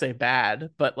don't want to say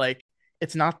bad, but like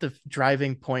it's not the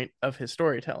driving point of his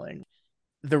storytelling.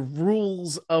 The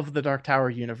rules of the Dark Tower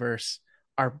universe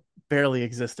are barely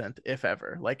existent, if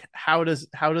ever. Like how does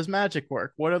magic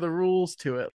work? What are the rules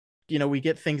to it? We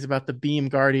get things about the beam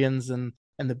guardians and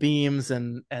the beams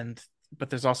and but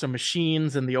there's also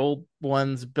machines and the old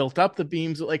ones built up the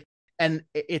beams like and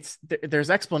there's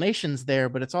explanations there,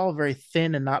 but it's all very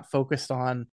thin and not focused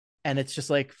on. And it's just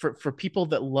like for people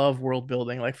that love world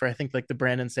building, like for I think like the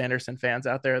Brandon Sanderson fans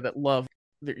out there that love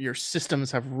your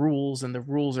systems have rules and the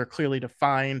rules are clearly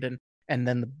defined, and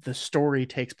then the story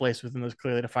takes place within those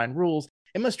clearly defined rules,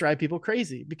 it must drive people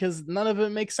crazy because none of it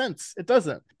makes sense. It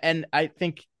doesn't. And I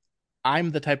think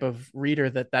I'm the type of reader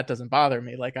that doesn't bother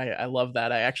me. Like I love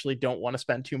that. I actually don't want to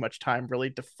spend too much time really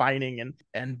defining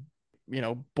and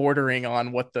bordering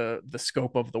on what the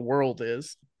scope of the world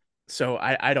is. So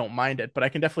I don't mind it, but I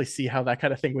can definitely see how that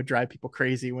kind of thing would drive people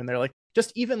crazy when they're like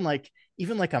just even like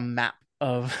a map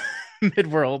of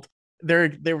Midworld.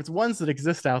 There's ones that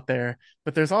exist out there,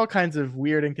 but there's all kinds of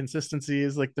weird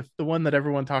inconsistencies. Like the one that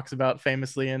everyone talks about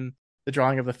famously in the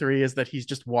drawing of the three is that he's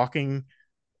just walking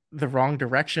the wrong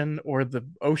direction or the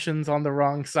ocean's on the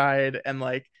wrong side. And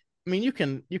like I mean you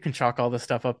can chalk all this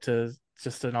stuff up to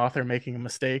just an author making a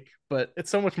mistake, but it's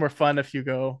so much more fun if you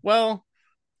go, well,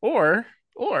 or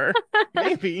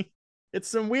maybe it's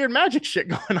some weird magic shit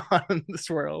going on in this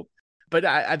world. But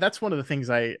that's one of the things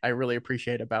I really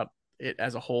appreciate about it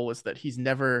as a whole is that he's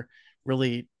never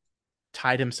really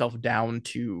tied himself down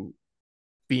to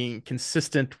being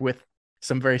consistent with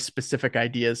some very specific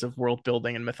ideas of world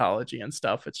building and mythology and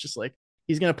stuff. It's just like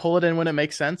he's going to pull it in when it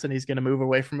makes sense and he's going to move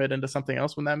away from it into something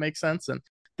else when that makes sense. And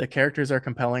the characters are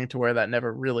compelling to where that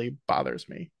never really bothers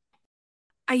me.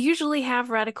 I usually have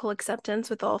radical acceptance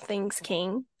with all things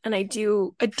King, and I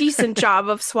do a decent job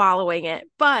of swallowing it,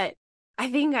 but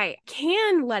I think I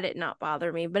can let it not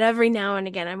bother me. But every now and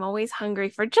again, I'm always hungry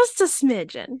for just a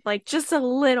smidgen, like just a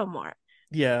little more.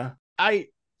 Yeah, I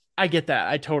get that.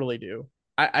 I totally do.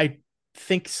 I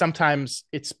think sometimes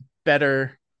it's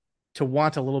better to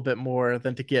want a little bit more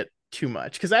than to get too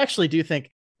much. Because I actually do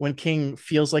think when King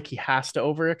feels like he has to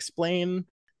over explain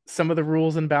some of the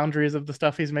rules and boundaries of the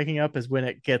stuff he's making up is when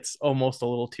it gets almost a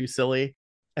little too silly.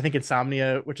 I think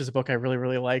Insomnia, which is a book I really,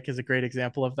 really like, is a great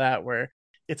example of that, where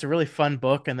it's a really fun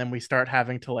book. And then we start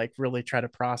having to like really try to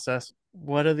process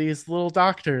what are these little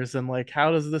doctors and like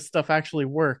how does this stuff actually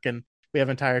work? And we have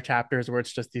entire chapters where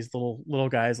it's just these little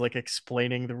guys like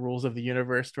explaining the rules of the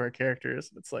universe to our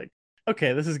characters. It's like,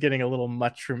 okay, this is getting a little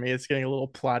much for me. It's getting a little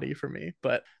plotty for me.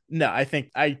 But no, I think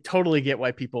I totally get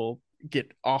why people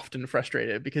get often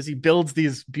frustrated because he builds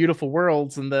these beautiful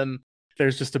worlds and then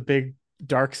there's just a big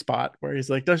dark spot where he's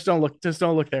like, just don't look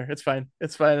there. It's fine.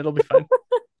 It's fine. It'll be fine.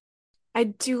 I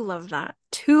do love that.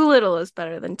 Too little is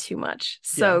better than too much.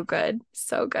 Yeah. So good.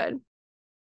 So good.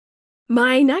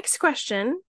 My next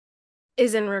question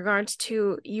is in regards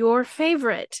to your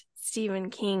favorite Stephen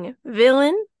King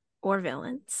villain or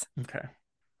villains. Okay.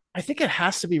 I think it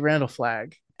has to be Randall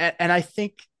Flagg. and I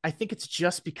think it's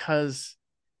just because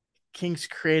King's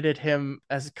created him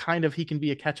as kind of, he can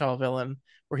be a catch-all villain,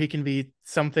 where he can be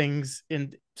some things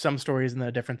in some stories and then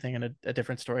a different thing in a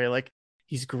different story. Like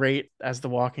he's great as the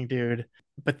walking dude,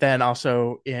 but then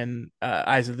also in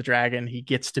Eyes of the Dragon, he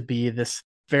gets to be this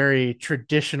very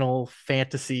traditional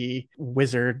fantasy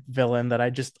wizard villain that I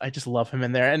just love him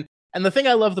in there. And the thing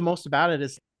I love the most about it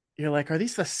is you're like, are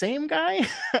these the same guy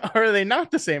or are they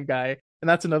not the same guy? And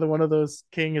that's another one of those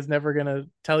King is never gonna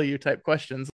tell you type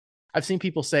questions. I've seen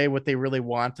people say what they really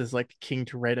want is like King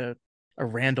to write a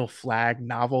Randall Flagg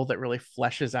novel that really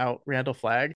fleshes out Randall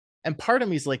Flagg. And part of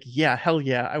me is like, yeah, hell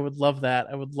yeah, I would love that.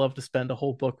 I would love to spend a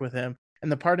whole book with him.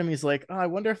 And the part of me is like, oh, I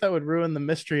wonder if that would ruin the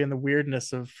mystery and the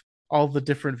weirdness of all the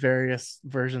different various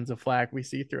versions of Flagg we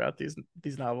see throughout these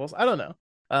novels. I don't know.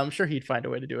 I'm sure he'd find a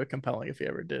way to do it compelling if he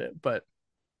ever did it. But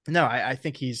no, I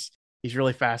think he's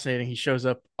really fascinating. He shows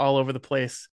up all over the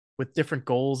place with different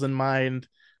goals in mind.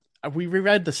 We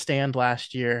reread The Stand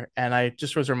last year, and I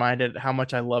just was reminded how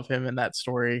much I love him in that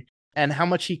story and how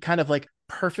much he kind of like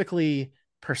perfectly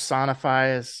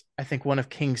personifies, I think, one of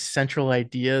King's central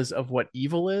ideas of what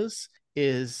evil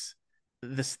is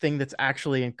this thing that's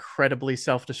actually incredibly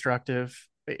self-destructive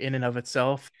in and of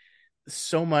itself.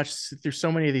 So much through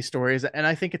so many of these stories, and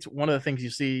I think it's one of the things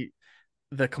you see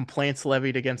the complaints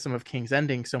levied against some of King's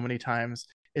endings so many times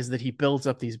is that he builds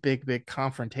up these big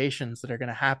confrontations that are going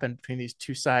to happen between these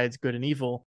two sides, good and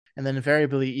evil, and then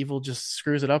invariably evil just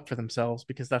screws it up for themselves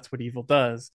because that's what evil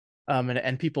does.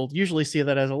 And people usually see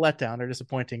that as a letdown or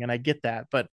disappointing, and I get that,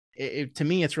 but to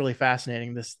me it's really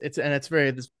fascinating. It's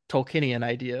very this Tolkienian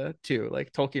idea too.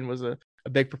 Like Tolkien was a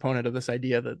big proponent of this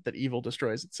idea that evil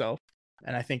destroys itself,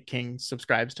 and I think King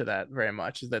subscribes to that very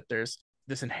much. Is that there's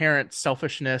this inherent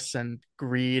selfishness and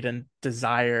greed and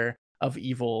desire of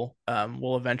evil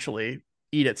will eventually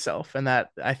eat itself. And that,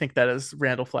 I think that is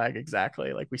Randall Flagg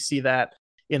exactly. Like we see that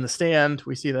in The Stand,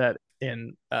 we see that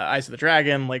in Eyes of the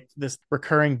Dragon, like this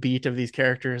recurring beat of these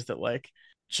characters that like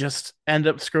just end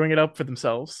up screwing it up for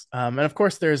themselves. And of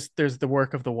course, there's the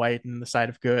work of the white and the side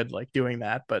of good, like doing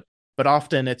that, but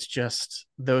often it's just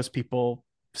those people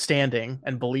standing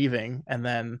and believing, and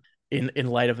then in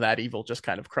light of that, evil just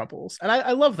kind of crumples. And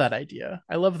I love that idea.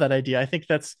 I love that idea. I think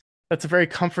that's a very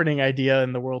comforting idea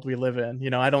in the world we live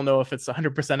in. I don't know if it's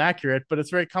 100% accurate, but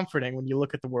it's very comforting when you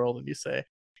look at the world and you say,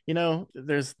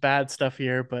 there's bad stuff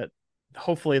here, but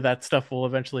hopefully that stuff will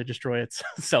eventually destroy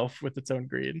itself with its own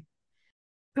greed.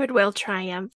 Goodwill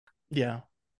triumph. Yeah.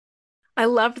 I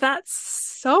loved that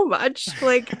so much.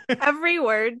 Like every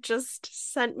word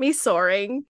just sent me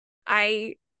soaring.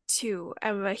 I too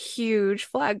am a huge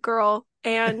Flag girl,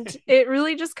 and it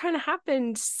really just kind of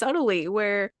happened subtly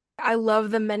where I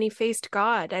love the many-faced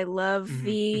god. I love Hmm.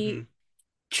 the Hmm.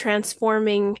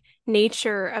 transforming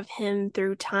nature of him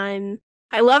through time.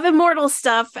 I love immortal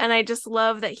stuff, and I just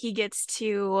love that he gets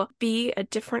to be a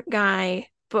different guy,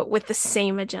 but with the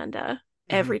same agenda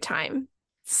Hmm. every time.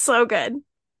 So good.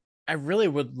 I really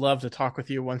would love to talk with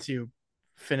you once you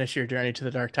finish your journey to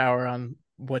the Dark Tower on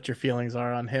what your feelings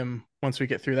are on him once we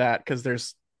get through that, because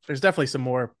there's definitely some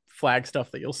more Flag stuff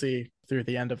that you'll see through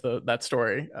the end of that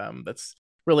story that's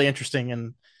really interesting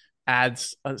and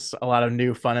adds a lot of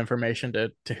new fun information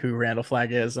to who Randall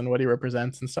Flagg is and what he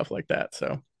represents and stuff like that. So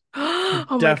would Oh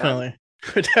my God. definitely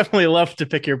would definitely love to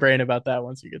pick your brain about that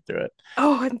once you get through it.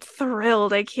 Oh, I'm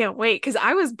thrilled. I can't wait because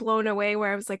I was blown away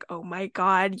where I was like, oh my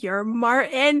God, you're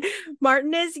Martin.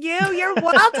 Martin is you. You're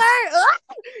Walter. Ah!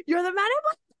 You're the man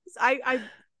in black.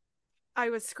 I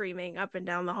was screaming up and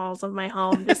down the halls of my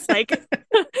home, just like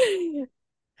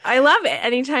I love it.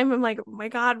 Anytime I'm like, oh my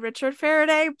God, Richard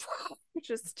Faraday,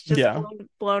 just Yeah.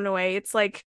 blown away. It's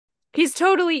like he's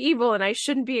totally evil and I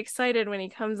shouldn't be excited when he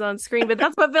comes on screen, but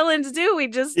that's what villains do. We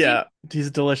just Yeah, he's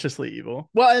deliciously evil.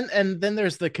 Well, and then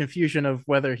there's the confusion of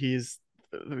whether he's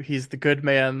the good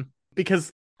man,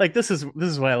 because like this is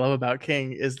what I love about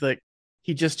King is that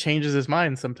he just changes his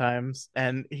mind sometimes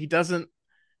and he doesn't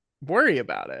worry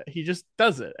about it. He just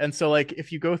does it. And so like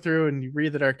if you go through and you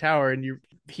read The Dark Tower and you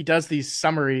he does these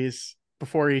summaries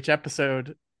before each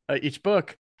episode, each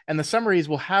book, and the summaries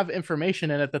will have information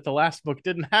in it that the last book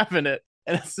didn't have in it.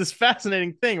 And it's this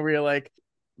fascinating thing where you're like,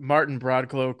 Martin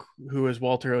Broadcloak, who is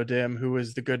Walter O'Dim, who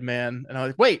is the good man. And I was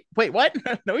like, wait, what?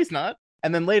 No, he's not.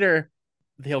 And then later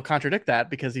he'll contradict that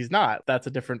because he's not. That's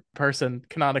a different person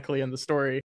canonically in the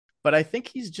story. But I think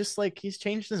he's just like he's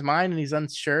changed his mind and he's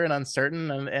unsure and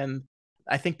uncertain. And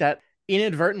I think that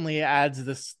inadvertently adds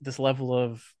this level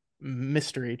of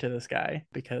mystery to this guy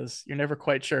because you're never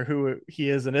quite sure who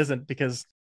he is and isn't because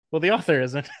well the author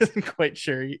isn't isn't quite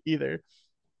sure either.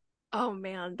 Oh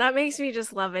man, that makes me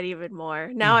just love it even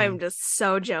more. Now Hmm. I'm just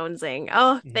so jonesing.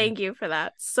 Oh, Hmm. thank you for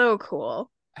that. So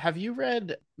cool. Have you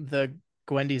read the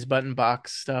Gwendy's Button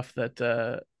Box stuff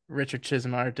that Richard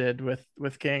Chizmar did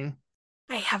with King?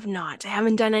 I have not. I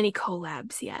haven't done any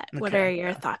collabs yet. What are Okay, your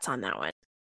yeah. thoughts on that one?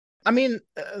 I mean,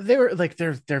 they were like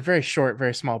they're very short,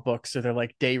 very small books, so they're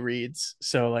like day reads.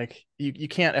 So like you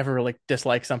can't ever like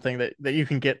dislike something that you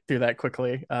can get through that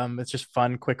quickly. It's just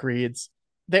fun, quick reads.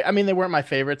 I mean, they weren't my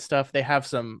favorite stuff. They have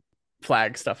some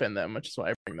flag stuff in them, which is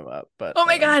why I bring them up. But Oh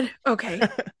my God. Okay.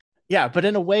 yeah, but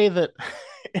in a way that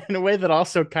in a way that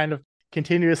also kind of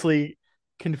continuously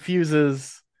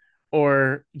confuses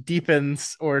or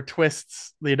deepens or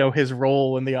twists, his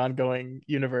role in the ongoing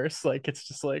universe. Like it's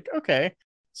just like, okay,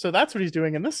 so that's what he's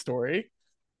doing in this story.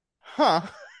 Huh.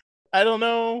 I don't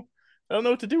know. I don't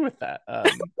know what to do with that.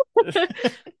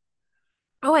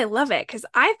 Oh, I love it because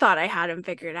I thought I had him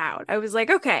figured out. I was like,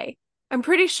 okay, I'm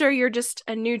pretty sure you're just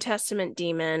a New Testament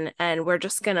demon, and we're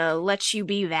just gonna let you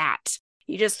be that.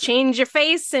 You just change your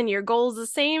face, and your goal's the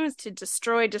same is to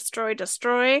destroy, destroy,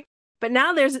 destroy. But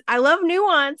now I love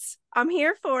nuance. I'm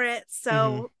here for it. Mhm.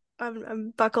 So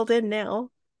I'm buckled in now.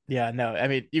 Yeah, no. I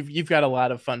mean, you've got a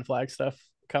lot of fun flag stuff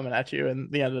coming at you in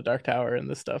the end of the Dark Tower and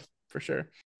this stuff for sure.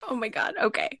 Oh my God.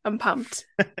 Okay. I'm pumped.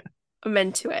 I'm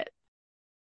into it.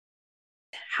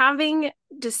 Having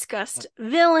discussed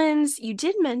villains, you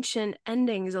did mention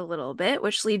endings a little bit,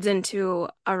 which leads into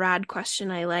a rad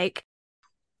question I like.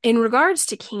 In regards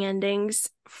to king endings,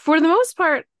 for the most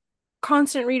part,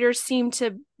 constant readers seem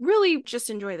to really just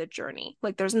enjoy the journey.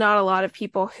 Like, there's not a lot of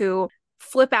people who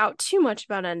flip out too much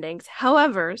about endings.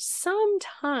 However,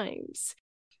 sometimes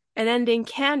an ending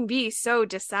can be so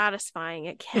dissatisfying,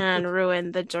 it can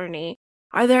ruin the journey.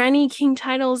 Are there any king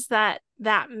titles that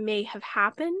may have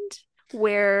happened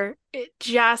where it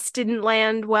just didn't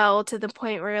land well to the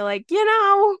point where you're like,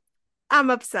 I'm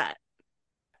upset?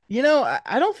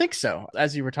 I don't think so.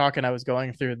 As you were talking, I was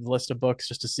going through the list of books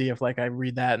just to see if like I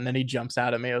read that and then he jumps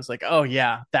out at me. I was like, oh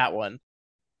yeah, that one.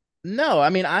 No, I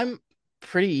mean I'm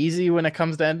pretty easy when it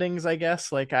comes to endings, I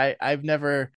guess. Like I've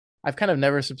kind of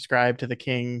never subscribed to the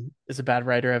King is a bad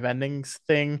writer of endings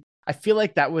thing. I feel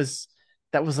like that was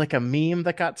like a meme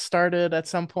that got started at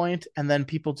some point and then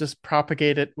people just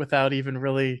propagate it without even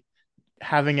really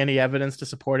having any evidence to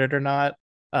support it or not.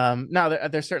 Now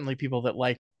there's certainly people that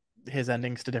like his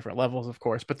endings to different levels, of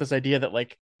course, but this idea that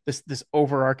like this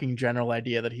overarching general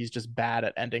idea that he's just bad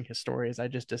at ending his stories, I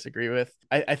just disagree with.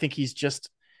 I think he's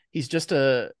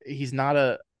not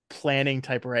a planning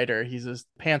type writer. He's a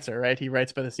pantser, right? He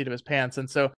writes by the seat of his pants, and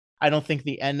so I don't think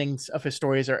the endings of his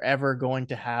stories are ever going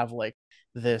to have like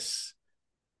this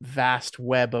vast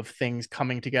web of things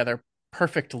coming together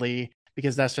perfectly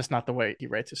because that's just not the way he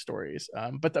writes his stories.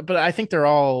 But I think they're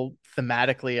all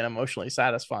thematically and emotionally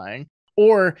satisfying.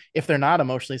 Or if they're not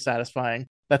emotionally satisfying,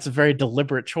 that's a very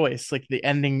deliberate choice. Like the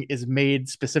ending is made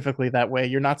specifically that way.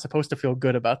 You're not supposed to feel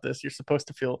good about this. You're supposed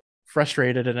to feel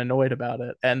frustrated and annoyed about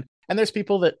it. And there's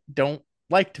people that don't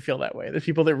like to feel that way. There's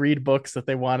people that read books that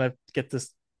they want to get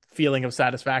this feeling of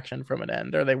satisfaction from an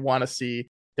end, or they want to see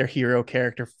their hero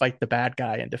character fight the bad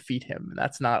guy and defeat him. And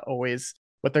that's not always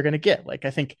what they're going to get. Like,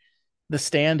 I think The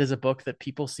Stand is a book that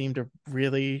people seem to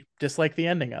really dislike the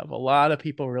ending of. A lot of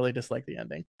people really dislike the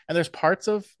ending. And there's parts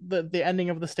of the ending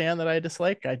of The Stand that I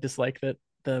dislike. I dislike that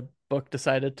the book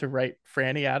decided to write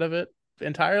Franny out of it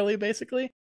entirely,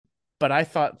 basically. But I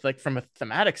thought, like, from a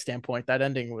thematic standpoint, that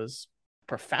ending was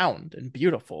profound and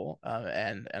beautiful,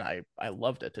 and I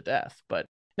loved it to death. But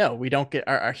no, we don't get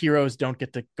our heroes don't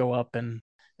get to go up and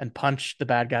punch the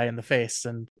bad guy in the face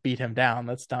and beat him down.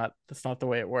 That's not the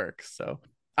way it works. So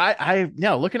I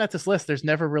no, looking at this list, there's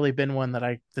never really been one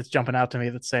that's jumping out to me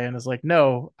that's saying is like,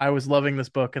 no, I was loving this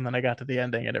book and then I got to the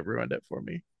ending and it ruined it for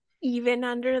me. Even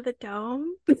under the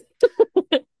dome?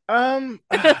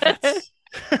 That's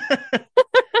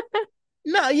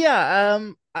no, yeah.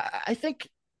 I think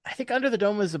Under the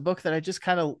Dome is a book that I just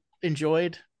kind of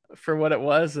enjoyed for what it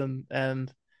was, and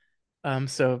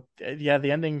yeah,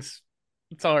 the ending's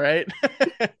it's all right.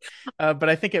 But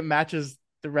I think it matches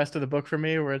the rest of the book for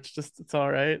me, where it's all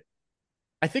right.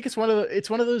 I think it's one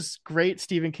of those great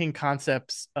Stephen King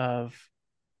concepts of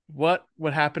what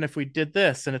would happen if we did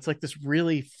this, and it's like this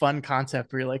really fun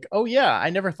concept where you're like, oh yeah,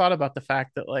 I never thought about the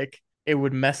fact that like it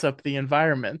would mess up the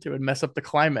environment, it would mess up the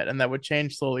climate, and that would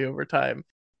change slowly over time,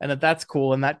 and that's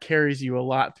cool, and that carries you a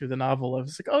lot through the novel. Of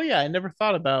it's like, oh yeah, I never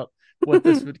thought about what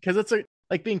this would, because it's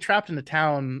like being trapped in a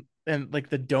town and like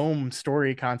the dome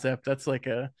story concept. That's like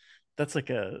a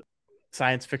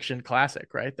science fiction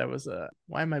classic, right? That was a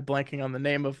why am I blanking on the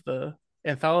name of the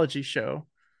anthology show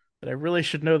that I really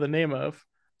should know the name of?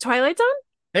 Twilight Zone?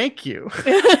 Thank you.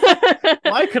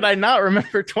 Why It could I not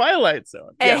remember Twilight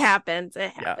Zone? Yes. happens.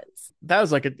 It Yeah. happens. That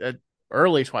was like a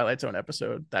early Twilight Zone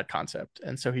episode, that concept.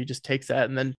 And so he just takes that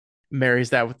and then marries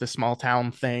that with the small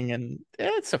town thing, and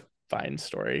it's a fine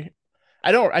story.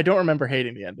 I don't remember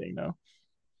hating the ending though.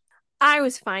 I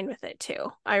was fine with it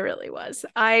too. I really was.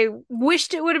 I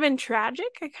wished it would have been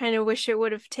tragic. I kind of wish it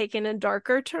would have taken a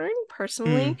darker turn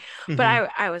personally, Mm. but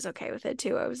Hmm. I was okay with it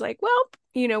too. I was like, well,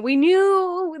 we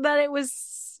knew that it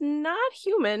was not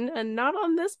human and not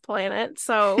on this planet,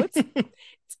 so it's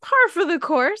par for the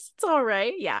course. It's all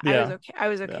right. Yeah, I was Yeah. okay. I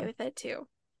was okay Yeah. with it too.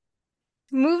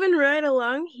 Moving right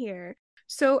along here.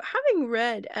 So, having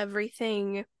read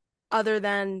everything other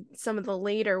than some of the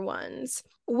later ones,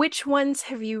 which ones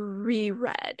have you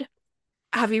reread?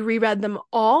 Have you reread them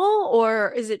all,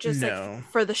 or is it just like No.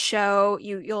 for the show,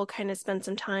 you'll kind of spend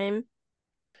some time?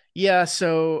 Yeah,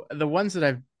 so the ones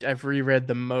that I've reread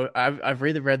the most, I've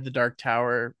reread The Dark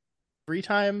Tower 3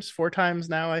 times, 4 times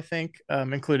now, I think,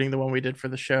 including the one we did for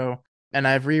the show. And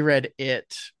I've reread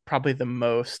it probably the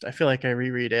most. I feel like I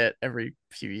reread it every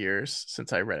few years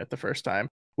since I read it the first time,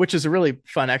 which is a really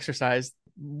fun exercise.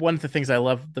 One of the things I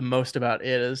love the most about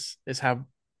it is how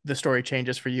the story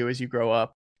changes for you as you grow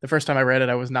up. The first time I read it,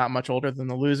 I was not much older than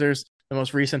the losers. The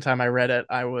most recent time I read it,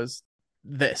 I was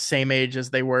the same age as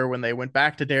they were when they went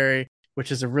back to Derry,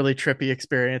 which is a really trippy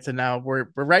experience. And now we're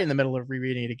right in the middle of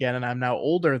rereading it again, and I'm now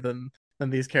older than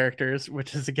these characters,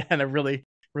 which is again a really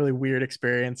weird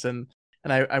experience. And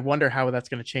I wonder how that's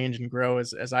going to change and grow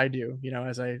as I do,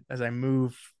 as I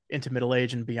move into middle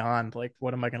age and beyond. Like,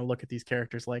 what am I going to look at these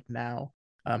characters like now?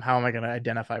 How am I going to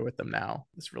identify with them now?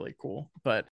 It's really cool.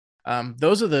 But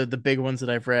those are the big ones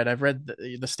that I've read. I've read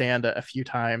the Stand a few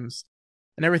times,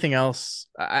 and everything else.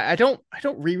 I don't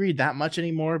reread that much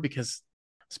anymore because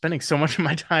I'm spending so much of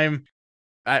my time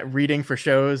reading for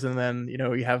shows, and then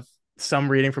you have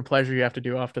some reading for pleasure you have to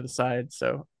do off to the side.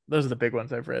 So those are the big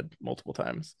ones I've read multiple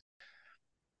times.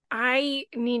 I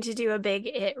need to do a big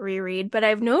it reread, but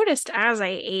I've noticed as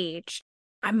I age,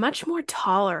 I'm much more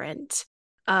tolerant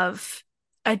of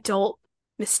adult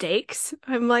mistakes.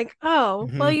 I'm like, oh,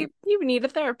 well, Hmm. you need a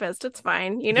therapist. It's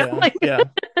fine, Yeah, like yeah.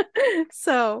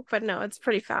 so, but no, it's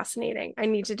pretty fascinating. I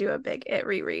need to do a big it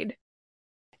reread.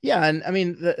 Yeah, and I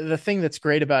mean the thing that's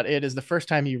great about it is the first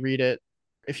time you read it,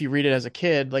 if you read it as a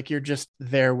kid, like you're just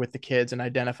there with the kids and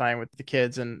identifying with the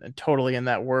kids and totally in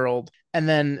that world. And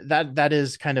then that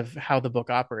is kind of how the book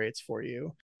operates for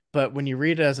you. But when you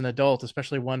read it as an adult,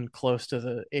 especially one close to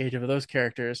the age of those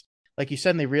characters, like you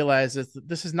suddenly realize that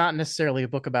this is not necessarily a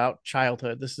book about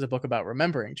childhood. This is a book about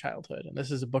remembering childhood. And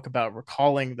this is a book about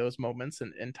recalling those moments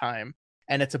in time.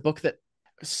 And it's a book that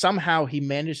somehow he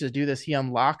managed to do this. He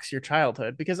unlocks your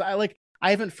childhood, because I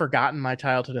haven't forgotten my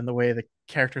childhood in the way the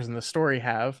characters in the story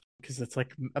have, because it's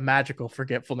like a magical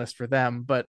forgetfulness for them.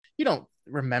 But you don't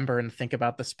remember and think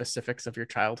about the specifics of your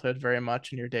childhood very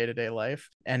much in your day-to-day life.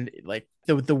 And like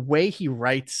the way he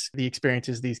writes the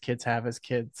experiences these kids have as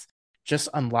kids just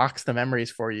unlocks the memories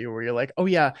for you, where you're like, oh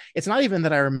yeah, it's not even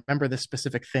that I remember this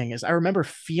specific thing, is I remember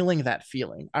feeling that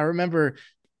feeling. I remember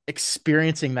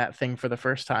experiencing that thing for the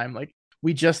first time. Like,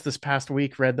 we just this past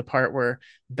week read the part where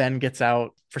Ben gets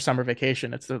out for summer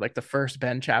vacation. It's the first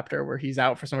Ben chapter where he's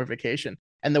out for summer vacation.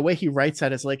 And the way he writes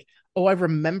that is like, oh, I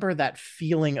remember that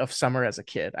feeling of summer as a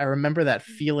kid. I remember that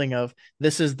feeling of,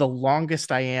 this is the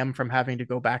longest I am from having to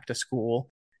go back to school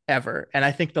ever. And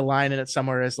I think the line in it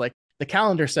somewhere is like, the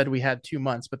calendar said we had 2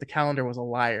 months, but the calendar was a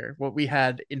liar. What we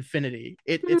had infinity.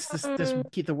 It's this Hmm.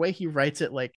 the way he writes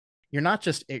it, like you're not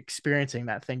just experiencing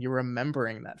that thing, you're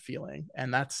remembering that feeling.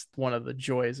 And that's one of the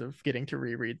joys of getting to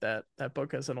reread that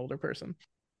book as an older person.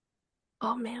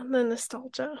 Oh man, the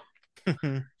nostalgia.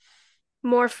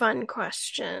 More fun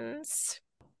questions.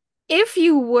 If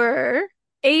you were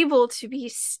able to be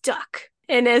stuck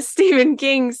in a Stephen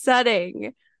King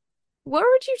setting, what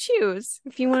would you choose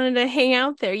if you wanted to hang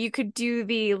out there? You could do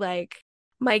the like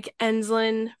Mike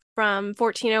Enslin from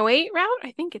 1408 route.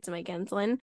 I think it's Mike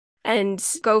Enslin. And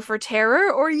go for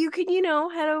terror, or you could,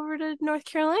 head over to North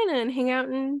Carolina and hang out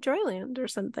in Joyland or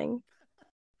something.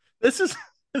 this is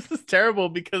this is terrible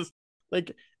because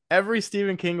like every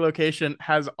Stephen King location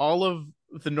has all of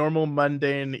the normal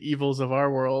mundane evils of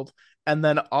our world, and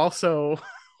then also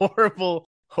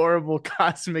horrible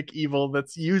cosmic evil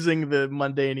that's using the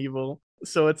mundane evil.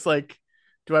 So it's like,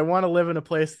 do I want to live in a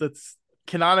place that's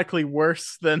canonically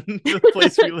worse than the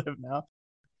place we live now?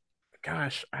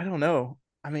 Gosh, I don't know.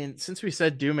 I mean, since we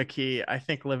said Doomakey, I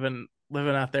think living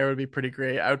out there would be pretty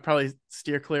great. I would probably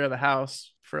steer clear of the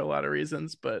house for a lot of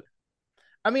reasons, but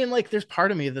I mean, like, there's part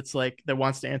of me that's like that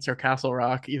wants to answer Castle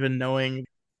Rock, even knowing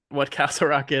what Castle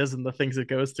Rock is and the things it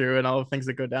goes through and all the things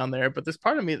that go down there. But there's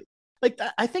part of me like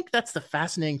I think that's the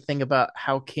fascinating thing about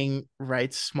how King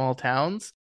writes small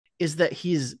towns is that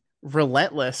he's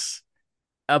relentless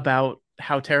about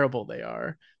how terrible they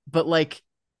are, but like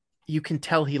you can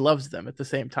tell he loves them at the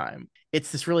same time.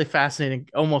 It's this really fascinating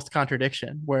almost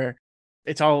contradiction where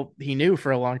it's all he knew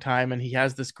for a long time and he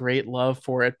has this great love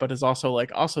for it, but is also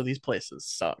like, also these places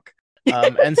suck.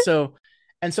 And so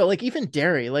like even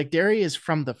Derry is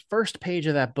from the first page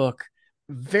of that book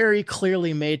very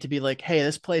clearly made to be like, hey,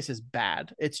 this place is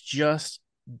bad. It's just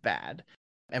bad.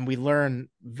 And we learn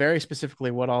very specifically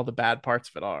what all the bad parts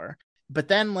of it are. But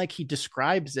then like he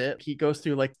describes it, he goes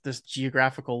through like this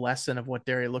geographical lesson of what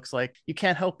Derry looks like. You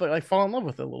can't help but like fall in love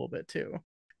with it a little bit too.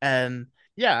 And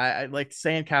yeah, I like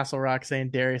saying Castle Rock,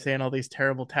 saying Derry, saying all these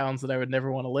terrible towns that I would never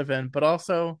want to live in, but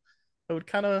also I would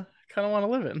kind of want to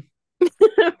live in.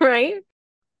 Right?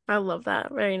 I love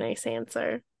that. Very nice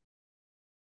answer.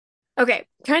 Okay,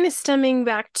 kind of stemming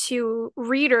back to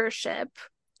readership.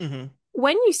 Mm-hmm.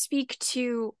 When you speak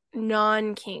to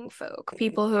non-King folk,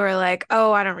 people who are like,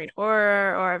 oh, I don't read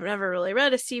horror, or I've never really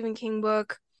read a Stephen King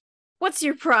book, what's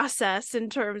your process in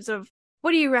terms of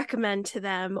what do you recommend to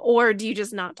them? Or do you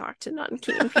just not talk to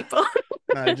non-King people?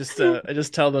 I just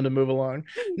tell them to move along.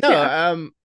 No,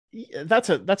 Yeah. that's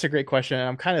a great question. And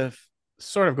I'm kind of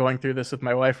sort of going through this with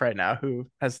my wife right now, who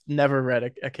has never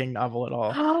read a King novel at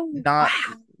all. Oh, Not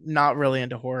wow. not really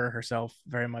into horror herself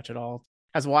very much at all.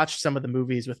 Has watched some of the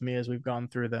movies with me as we've gone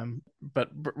through them, but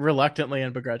reluctantly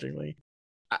and begrudgingly.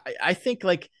 I think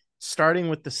like starting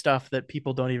with the stuff that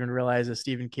people don't even realize is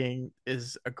Stephen King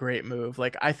is a great move.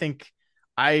 Like I think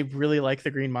I really like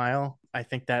The Green Mile. I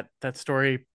think that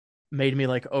story made me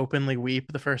like openly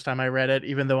weep the first time I read it,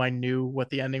 even though I knew what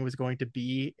the ending was going to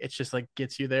be. It's just like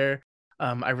gets you there.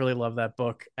 I really love that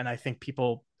book, and I think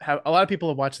people have a lot of people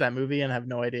have watched that movie and have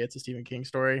no idea it's a Stephen King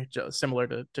story, just similar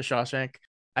to Shawshank.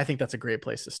 I think that's a great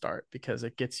place to start because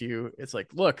it gets you. It's like,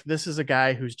 look, this is a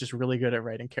guy who's just really good at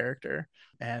writing character,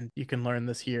 and you can learn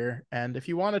this here. And if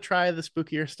you want to try the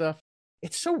spookier stuff,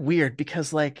 it's so weird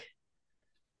because like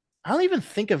I don't even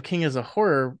think of King as a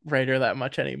horror writer that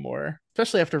much anymore,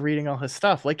 especially after reading all his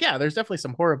stuff. Like, yeah, there's definitely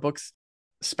some horror books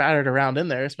spattered around in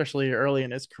there, especially early in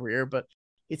his career, but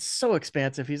it's so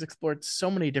expansive. He's explored so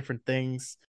many different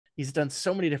things. He's done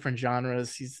so many different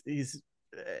genres.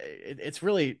 It's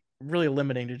really really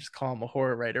limiting to just call him a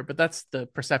horror writer, but that's the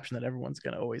perception that everyone's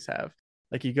going to always have.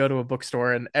 Like you go to a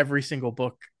bookstore and every single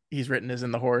book he's written is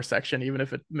in the horror section, even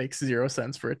if it makes zero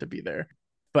sense for it to be there.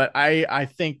 But I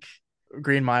think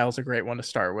Green Mile's a great one to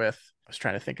start with. I was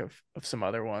trying to think of some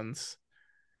other ones.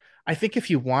 I think if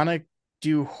you want to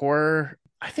do horror,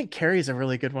 I think Carrie's a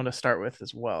really good one to start with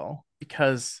as well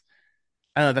because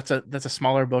I don't know that's a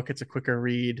smaller book. It's a quicker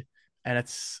read, and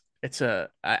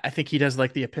I think he does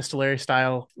like the epistolary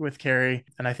style with Carrie,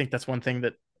 and I think that's one thing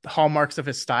that the hallmarks of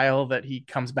his style that he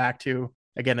comes back to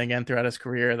again and again throughout his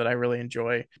career that I really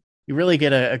enjoy. You really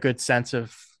get a good sense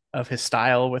of his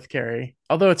style with Carrie,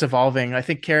 although it's evolving. I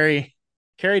think Carrie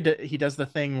he does the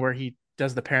thing where he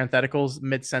does the parentheticals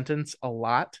mid sentence a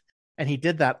lot, and he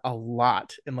did that a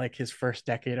lot in like his first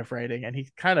decade of writing, and he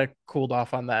kind of cooled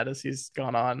off on that as he's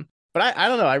gone on. But I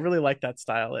don't know, I really like that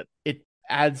style. It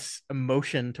adds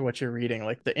emotion to what you're reading.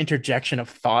 Like the interjection of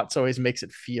thoughts always makes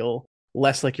it feel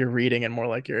less like you're reading and more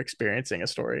like you're experiencing a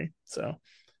story. So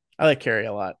I like Carrie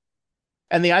a lot.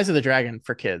 And The Eyes of the Dragon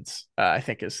for kids, I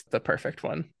think is the perfect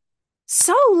one.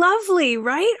 So lovely,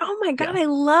 right? Oh my God, Yeah. I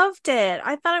loved it.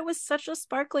 I thought it was such a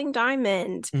sparkling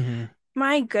diamond. Mm-hmm.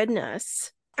 My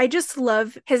goodness. I just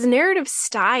love his narrative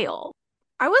style.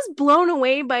 I was blown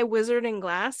away by Wizard and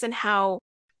Glass and how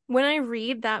when I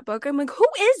read that book, I'm like, who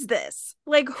is this?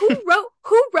 Like who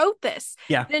wrote this?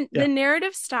 Yeah. The Yeah.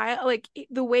 narrative style, like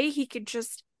the way he could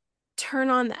just turn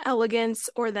on the elegance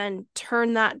or then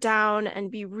turn that down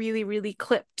and be really, really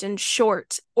clipped and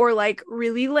short or like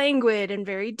really languid and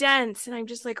very dense. And I'm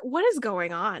just like, what is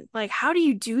going on? Like, how do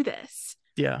you do this?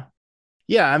 Yeah.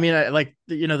 Yeah, I mean, like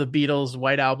the Beatles'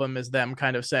 White Album is them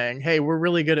kind of saying, "Hey, we're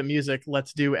really good at music.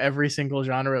 Let's do every single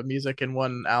genre of music in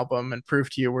one album and prove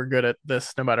to you we're good at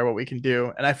this, no matter what we can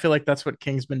do." And I feel like that's what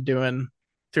King's been doing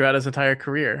throughout his entire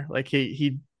career. Like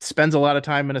he spends a lot of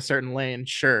time in a certain lane,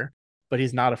 sure, but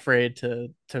he's not afraid to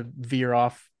veer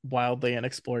off wildly and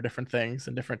explore different things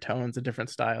and different tones and different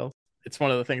styles. It's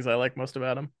one of the things I like most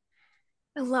about him.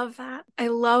 I love that. I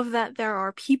love that there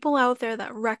are people out there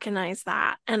that recognize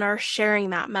that and are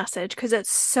sharing that message because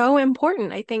it's so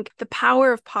important. I think the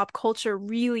power of pop culture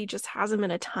really just has him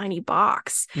in a tiny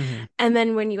box. Mm-hmm. And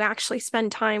then when you actually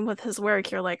spend time with his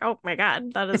work, you're like, oh my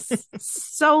God, that is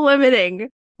so limiting.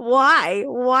 Why?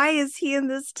 Why is he in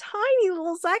this tiny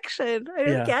little section? I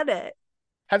don't Yeah. get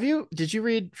it. Did you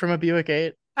read From a Buick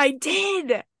 8? I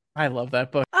did. I love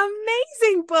that book.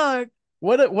 Amazing book.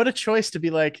 What a choice to be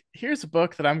like, here's a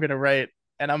book that I'm going to write,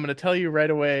 and I'm going to tell you right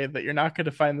away that you're not going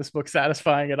to find this book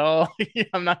satisfying at all.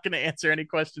 I'm not going to answer any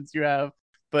questions you have,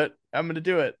 but I'm going to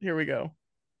do it. Here we go.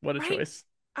 What a Right? choice.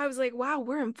 I was like, wow,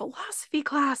 we're in philosophy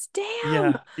class. Damn.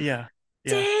 Yeah, yeah,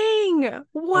 yeah. Dang.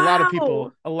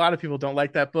 Wow. A lot of people don't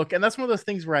like that book, and that's one of those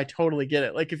things where I totally get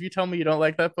it. Like if you tell me you don't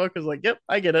like that book, it's like, yep,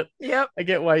 I get it. Yep. I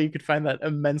get why you could find that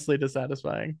immensely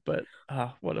dissatisfying, but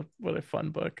what a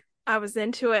fun book. I was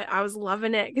into it. I was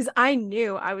loving it because I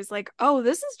knew I was like, oh,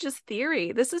 this is just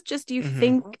theory. This is just you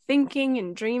Hmm. thinking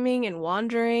and dreaming and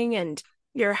wandering, and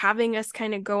you're having us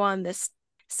kind of go on this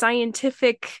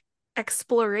scientific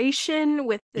exploration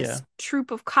with Yeah, this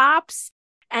troop of cops,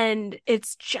 and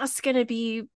it's just gonna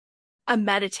be a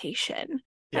meditation.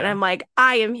 And yeah. I'm like,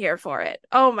 I am here for it.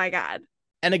 Oh my God.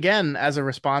 And again, as a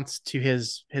response to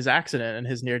his accident and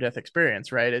his near death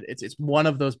experience, right? It's one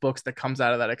of those books that comes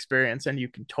out of that experience, and you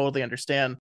can totally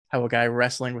understand how a guy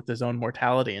wrestling with his own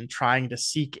mortality and trying to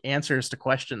seek answers to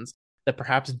questions that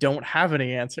perhaps don't have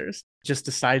any answers just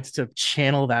decides to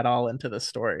channel that all into the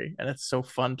story, and it's so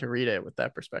fun to read it with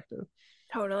that perspective.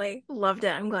 Totally. Loved it.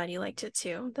 I'm glad you liked it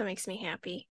too. That makes me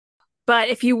happy. But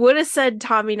if you would have said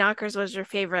Tommy Knockers was your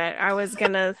favorite,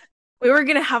 we were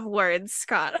gonna have words,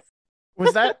 Scott.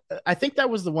 Was that I think that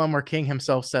was the one where King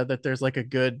himself said that there's like a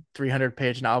good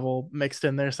 300-page novel mixed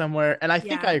in there somewhere, and I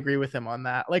think I Yeah, agree with him on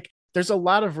that. Like there's a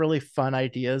lot of really fun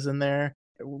ideas in there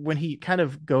when he kind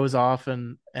of goes off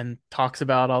and talks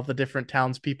about all the different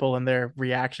townspeople and their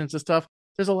reactions to stuff.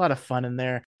 There's a lot of fun in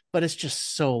there, but it's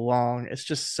just so long. It's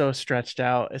just so stretched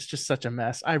out. It's just such a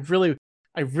mess. I really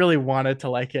wanted to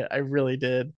like it. I really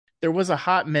did. There was a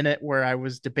hot minute where I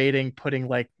was debating putting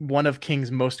like one of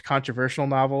King's most controversial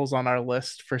novels on our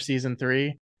list for season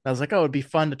three. I was like, oh, it'd be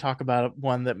fun to talk about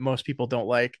one that most people don't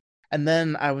like. And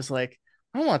then I was like,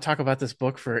 I don't want to talk about this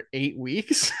book for 8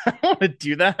 weeks. I don't want to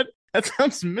do that. That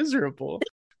sounds miserable.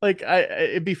 Like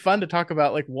it'd be fun to talk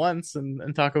about like once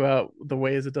and talk about the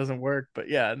ways it doesn't work. But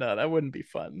yeah, no, that wouldn't be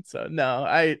fun. So no,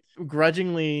 I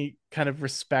grudgingly kind of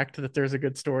respect that there's a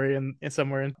good story in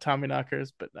somewhere in Tommy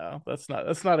Knockers, but no, that's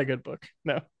not a good book.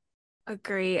 No.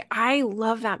 agree. I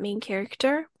love that main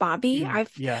character, Bobby.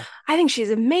 Yeah. I think she's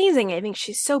amazing. I think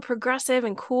she's so progressive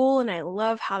and cool, and I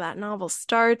love how that novel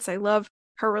starts. I love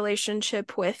her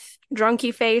relationship with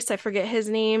Drunky Face. I forget his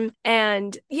name.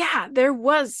 And yeah, there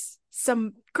was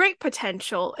some great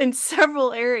potential in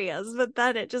several areas, but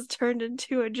then it just turned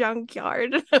into a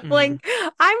junkyard. Hmm. Like,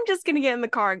 I'm just gonna get in the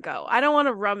car and go. I don't want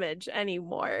to rummage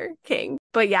anymore, King.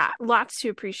 But yeah, lots to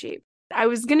appreciate. I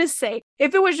was gonna say,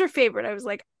 if it was your favorite, I was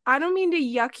like, I don't mean to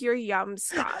yuck your yum,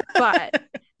 Scott,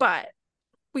 but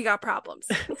we got problems.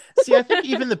 See, I think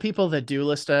even the people that do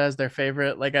list it as their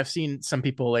favorite, like I've seen some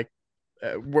people like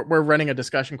we're running a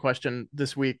discussion question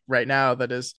this week right now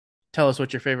that is tell us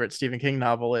what your favorite Stephen King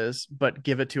novel is, but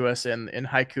give it to us in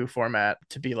haiku format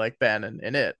to be like Ben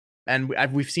and it. And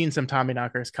we've seen some Tommy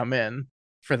knockers come in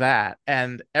for that,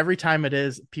 and every time it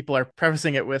is, people are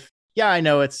prefacing it with, "Yeah, I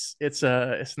know it's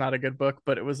not a good book,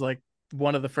 but it was like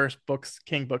one of the first books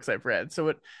King books I've read, so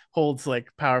it holds like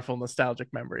powerful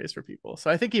nostalgic memories for people." So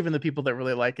I think even the people that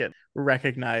really like it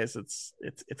recognize it's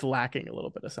lacking a little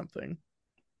bit of something.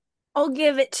 I'll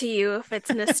give it to you if it's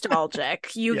nostalgic.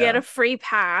 You get Yeah. a free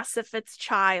pass if it's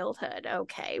childhood.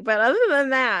 Okay. But other than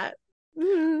that,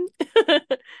 mm.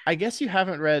 I guess you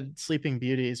haven't read Sleeping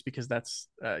Beauties because that's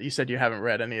you said you haven't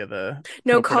read any of the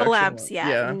No co-production collabs one. yet.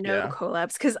 Yeah, No yeah.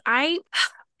 collabs. Because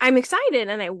I'm excited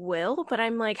and I will, but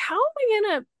I'm like, how am I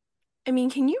gonna I mean,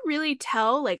 can you really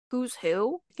tell like who's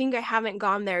who? I think I haven't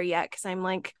gone there yet because I'm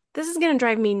like, this is gonna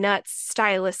drive me nuts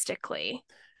stylistically.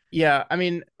 Yeah, I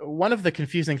mean, one of the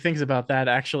confusing things about that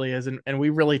actually is, and we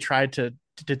really tried to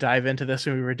dive into this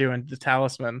when we were doing the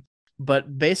Talisman,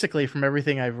 but basically from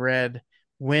everything I've read,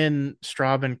 when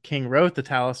Straub and King wrote the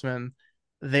Talisman,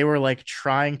 they were like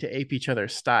trying to ape each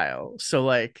other's style. So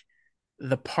like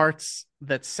the parts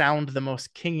that sound the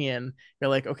most Kingian, you're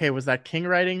like, okay, was that King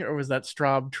writing or was that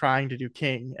Straub trying to do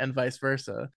King and vice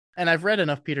versa? And I've read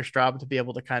enough Peter Straub to be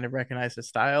able to kind of recognize his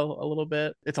style a little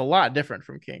bit. It's a lot different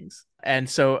from King's. And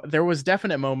so there was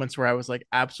definite moments where I was like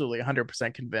absolutely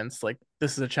 100% convinced like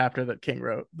this is a chapter that King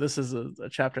wrote. This is a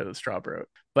chapter that Straub wrote.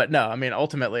 But no, I mean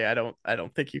ultimately I don't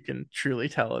think you can truly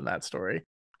tell in that story.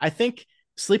 I think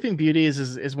Sleeping Beauties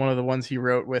is one of the ones he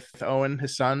wrote with Owen,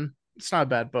 his son. It's not a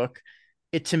bad book.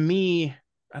 It to me,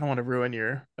 I don't want to ruin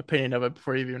your opinion of it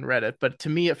before you've even read it, but to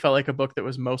me, it felt like a book that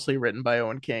was mostly written by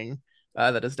Owen King,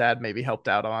 that his dad maybe helped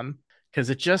out on. because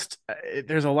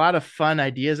there's a lot of fun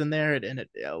ideas in there,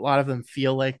 a lot of them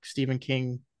feel like Stephen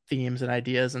King themes and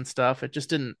ideas and stuff. It just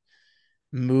didn't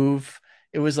move.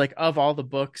 It was like, of all the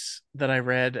books that I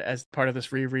read as part of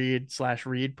this reread slash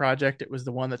read project, it was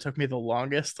the one that took me the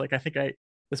longest. Like, I think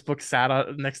this book sat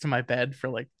out next to my bed for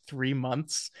like 3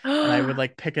 months, and I would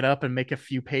like pick it up and make a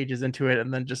few pages into it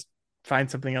and then just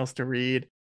find something else to read.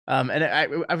 And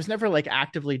I was never like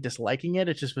actively disliking it.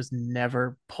 It just was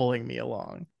never pulling me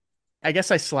along. I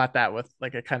guess I slap that with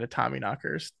like a kind of Tommy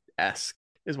Knockers esque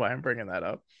is why I'm bringing that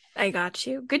up. I got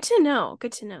you. Good to know.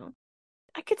 Good to know.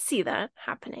 I could see that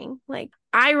happening. Like,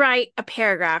 I write a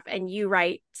paragraph and you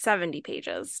write 70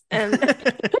 pages. And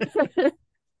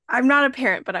I'm not a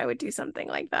parent, but I would do something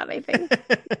like that, I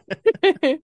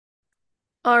think.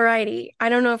 Alrighty. I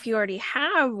don't know if you already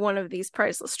have one of these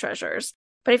priceless treasures,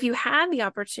 but if you had the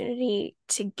opportunity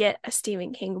to get a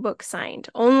Stephen King book signed,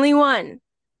 only one,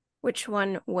 which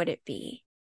one would it be?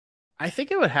 I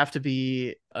think it would have to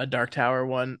be a Dark Tower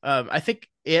one. I think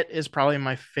It is probably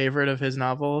my favorite of his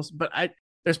novels, but I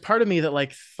there's part of me that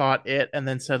like thought It and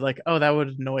then said like, oh, that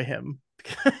would annoy him.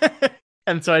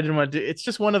 And so I didn't want to do it's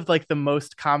just one of like the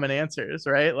most common answers,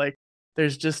 right? Like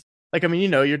there's just like, I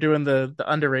mean, you're doing the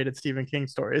underrated Stephen King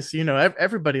stories. So,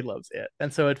 everybody loves It.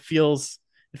 And so it feels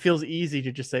easy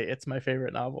to just say it's my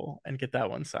favorite novel and get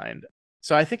that one signed.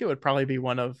 So I think it would probably be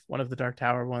one of the Dark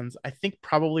Tower ones. I think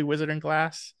probably Wizard and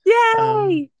Glass.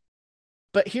 Um, Yay!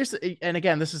 but and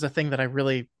again, this is a thing that I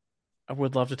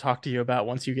would love to talk to you about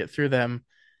once you get through them.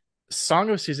 Song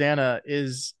of Susanna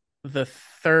is the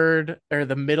third or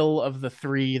the middle of the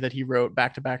three that he wrote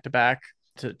back to back to back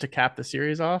to cap the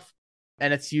series off.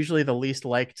 And it's usually the least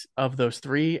liked of those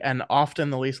three and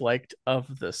often the least liked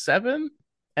of the seven.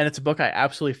 And it's a book I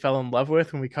absolutely fell in love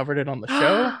with when we covered it on the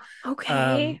show.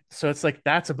 Okay. So it's like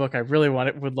that's a book I really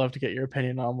would love to get your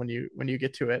opinion on when you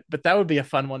get to it. But that would be a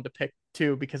fun one to pick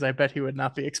too, because I bet he would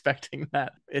not be expecting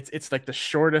that. It's like the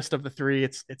shortest of the three.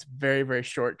 It's very, very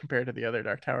short compared to the other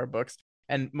Dark Tower books.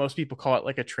 And most people call it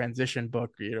like a transition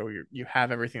book. You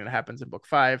have everything that happens in book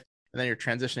five, and then you're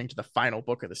transitioning to the final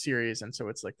book of the series. And so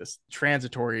it's like this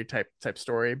transitory type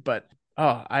story. But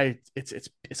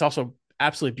it's also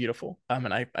absolutely beautiful.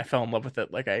 And I fell in love with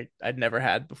it like I'd never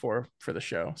had before for the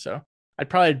show. So I'd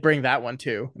probably bring that one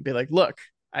too and be like, look,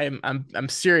 I'm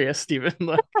serious, Stephen.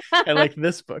 Look, I like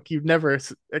this book. You'd never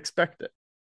expect it.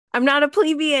 I'm not a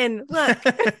plebeian. Look.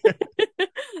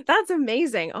 That's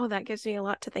amazing. Oh, that gives me a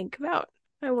lot to think about.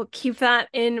 I will keep that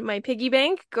in my piggy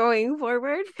bank going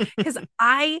forward because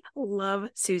I love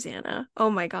Susanna.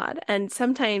 Oh my God. And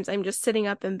sometimes I'm just sitting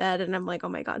up in bed and I'm like, oh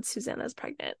my God, Susanna's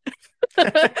pregnant.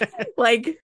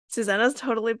 Like, Susanna's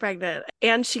totally pregnant.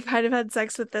 And she kind of had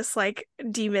sex with this like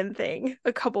demon thing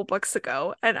a couple books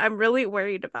ago. And I'm really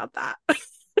worried about that.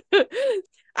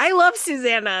 I love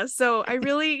Susanna. So I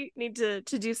really need to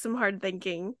do some hard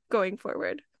thinking going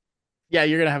forward. Yeah,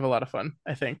 you're gonna have a lot of fun,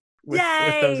 I think, with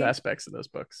those Yay! aspects of those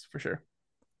books for sure.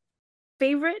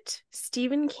 Favorite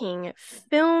Stephen King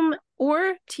film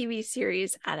or TV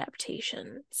series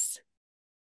adaptations?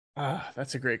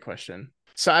 That's a great question.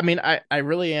 So I mean, I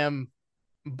really am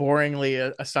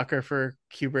boringly a sucker for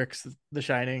Kubrick's The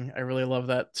Shining. I really love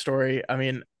that story. I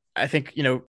mean, I think,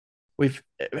 we've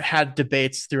had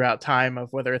debates throughout time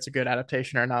of whether it's a good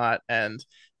adaptation or not, and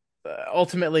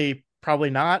ultimately probably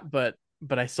not, but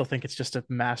I still think it's just a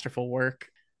masterful work.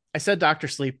 I said Doctor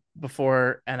Sleep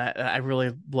before, and I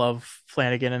really love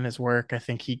Flanagan and his work. I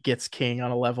think he gets King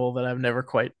on a level that I've never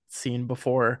quite seen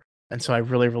before. And so I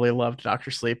really, really loved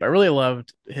Doctor Sleep. I really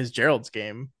loved his Gerald's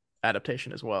Game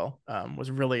adaptation as well. Was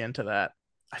really into that.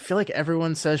 I feel like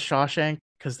everyone says Shawshank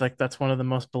because like that's one of the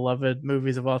most beloved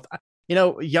movies of all time.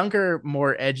 Younger,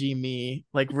 more edgy me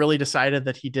like really decided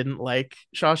that he didn't like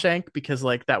Shawshank because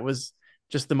like that was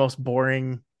just the most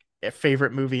boring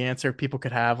favorite movie answer people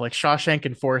could have. Like Shawshank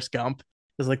and Forrest Gump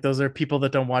is like those are people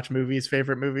that don't watch movies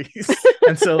favorite movies.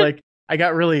 And so like I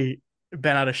got really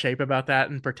bent out of shape about that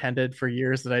and pretended for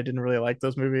years that I didn't really like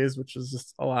those movies, which was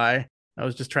just a lie. I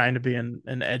was just trying to be an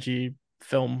edgy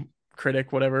film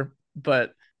critic, whatever.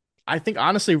 But I think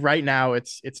honestly right now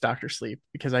it's Doctor Sleep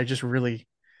because I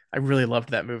really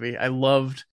loved that movie. I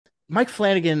loved Mike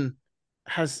Flanagan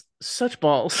has such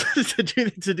balls to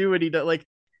do what he does. Like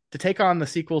to take on the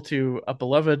sequel to a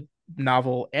beloved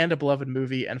novel and a beloved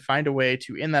movie and find a way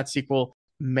to in that sequel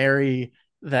marry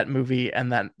that movie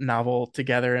and that novel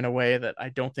together in a way that I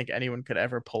don't think anyone could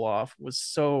ever pull off was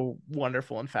so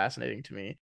wonderful and fascinating to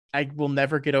me. I will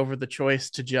never get over the choice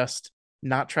to just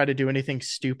not try to do anything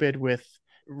stupid with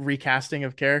recasting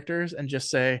of characters and just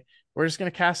say, we're just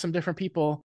going to cast some different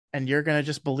people and you're going to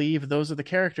just believe those are the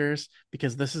characters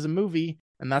because this is a movie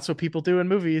And that's what people do in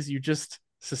movies. You just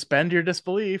suspend your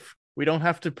disbelief. We don't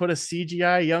have to put a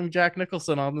CGI young Jack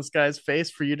Nicholson on this guy's face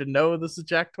for you to know this is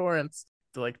Jack Torrance.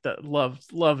 Like that,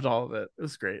 loved all of it. It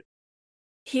was great.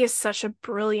 He is such a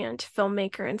brilliant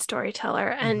filmmaker and storyteller,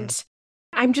 Mm-hmm. and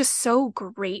I'm just so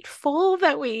grateful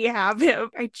that we have him.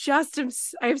 I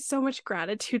have so much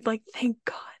gratitude. Like,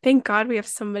 thank God we have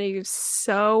somebody who's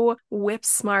so whip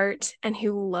smart and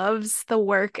who loves the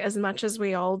work as much as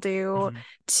we all do Mm-hmm.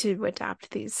 to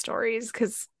adapt these stories.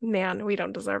 Because man, we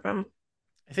don't deserve him.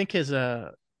 I think his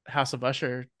House of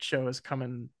Usher show is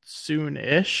coming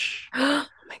soon-ish. Oh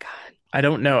my God. I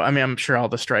don't know. I mean, I'm sure all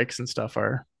the strikes and stuff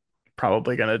are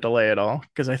probably going to delay it all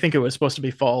because I think it was supposed to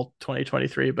be fall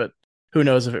 2023, but who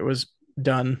knows if it was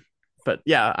done. But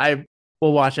yeah, I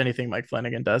will watch anything Mike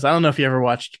Flanagan does. I don't know if you ever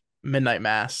watched Midnight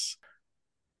Mass.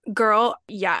 Girl,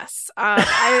 yes.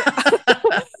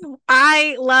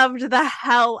 I loved the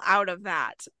hell out of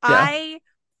that. Yeah. I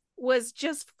was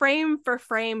just frame for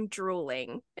frame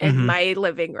drooling in Hmm. my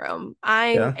living room.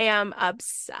 I Yeah. am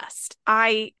obsessed.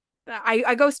 I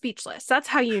go speechless. That's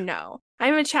how you know.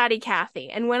 I'm a chatty Cathy,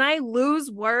 and when I lose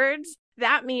words,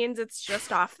 that means it's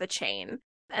just off the chain.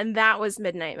 And that was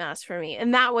Midnight Mass for me,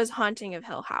 and that was Haunting of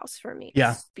Hill House for me.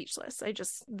 Yeah. Speechless.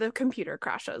 The computer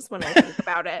crashes when I think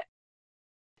about it.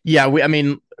 Yeah. I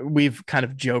mean, we've kind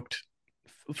of joked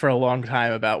for a long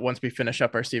time about once we finish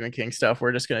up our Stephen King stuff,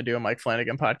 we're just going to do a Mike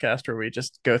Flanagan podcast where we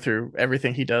just go through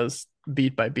everything he does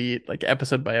beat by beat, like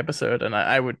episode by episode. And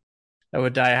I would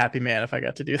die a happy man if I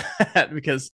got to do that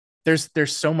because there's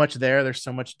so much there. There's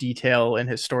so much detail in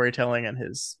his storytelling and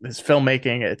his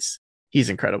filmmaking. He's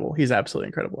incredible. He's absolutely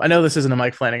incredible. I know this isn't a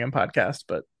Mike Flanagan podcast,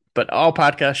 but all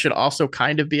podcasts should also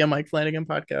kind of be a Mike Flanagan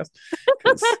podcast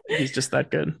because he's just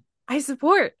that good. I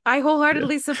Yeah.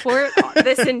 wholeheartedly support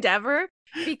this endeavor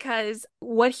because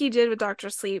what he did with Doctor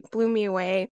Sleep blew me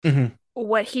away. Mm-hmm.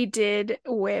 What he did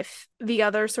with the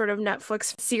other sort of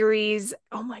Netflix series.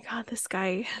 Oh my God, this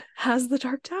guy has the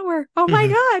Dark Tower. Oh my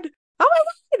Mm-hmm. God. Oh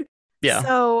my God. Yeah.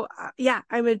 So, yeah,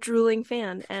 I'm a drooling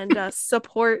fan and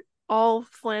support all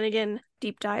Flanagan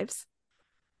deep dives.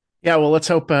 Yeah, well, let's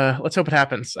hope it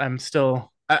happens.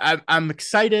 I'm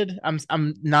excited.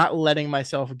 I'm not letting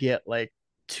myself get like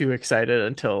too excited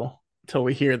until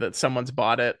we hear that someone's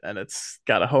bought it and it's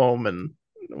got a home, and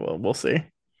we'll see.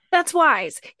 That's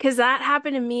wise because that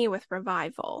happened to me with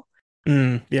Revival.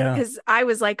 Yeah. Because I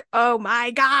was like, oh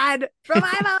my God,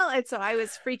 Revival. And so I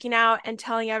was freaking out and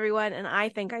telling everyone. And I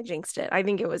think I jinxed it. I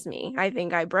think it was me. I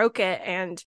think I broke it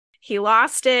and he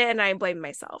lost it and I blamed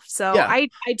myself. So Yeah. I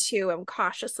too am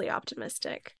cautiously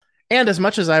optimistic. And as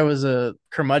much as I was a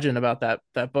curmudgeon about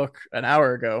that book an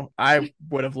hour ago, I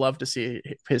would have loved to see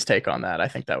his take on that. I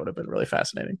think that would have been really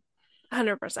fascinating.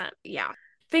 100%. Yeah.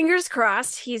 Fingers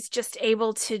crossed he's just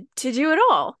able to do it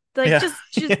all. Like Yeah.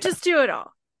 Yeah. just do it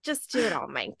all. Just do it all,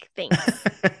 Mike. Thanks.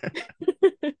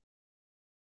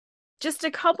 Just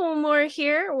a couple more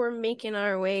here. We're making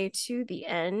our way to the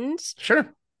end.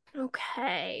 Sure.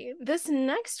 Okay. This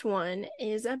next one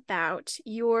is about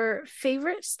your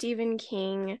favorite Stephen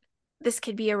King. This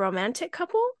could be a romantic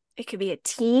couple, it could be a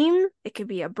team, it could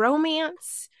be a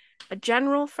bromance, a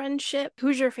general friendship.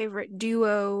 Who's your favorite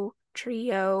duo,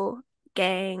 trio,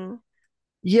 gang?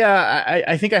 Yeah,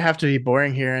 I think I have to be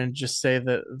boring here and just say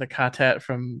the Katet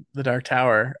from the Dark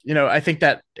Tower. I think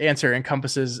that answer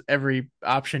encompasses every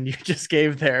option you just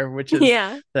gave there, which is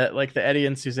Yeah. that like the Eddie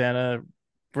and Susanna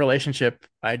relationship,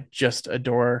 I just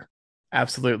adore.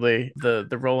 Absolutely. The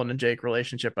Roland and Jake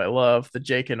relationship, I love. The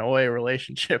Jake and Oi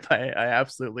relationship, I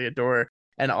absolutely adore.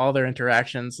 And all their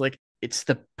interactions, like it's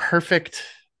the perfect,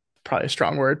 probably a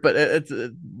strong word, but it's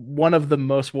one of the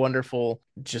most wonderful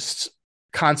just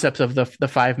concepts of the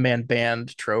five-man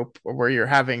band trope where you're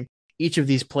having each of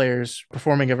these players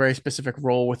performing a very specific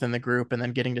role within the group and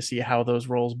then getting to see how those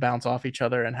roles bounce off each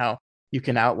other and how you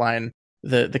can outline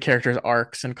the characters'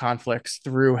 arcs and conflicts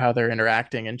through how they're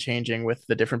interacting and changing with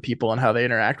the different people and how they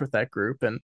interact with that group,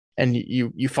 and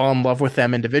you fall in love with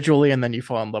them individually and then you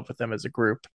fall in love with them as a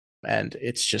group, and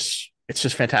it's just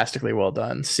fantastically well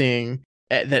done. Seeing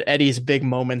that Eddie's big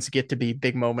moments get to be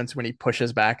big moments when he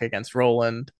pushes back against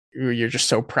Roland. You're just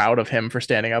so proud of him for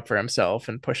standing up for himself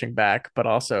and pushing back, but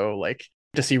also like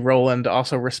to see Roland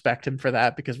also respect him for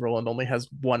that because Roland only has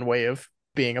one way of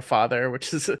being a father,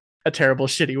 which is a terrible,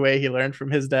 shitty way he learned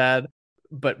from his dad.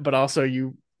 But also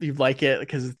you like it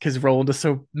because Roland is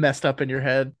so messed up in your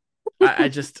head. I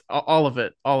just all of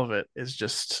it is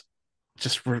just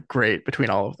great between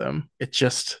all of them. It's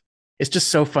just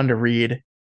so fun to read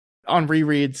on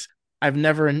rereads. I've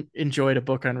never enjoyed a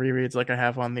book on rereads like I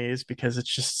have on these because it's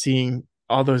just seeing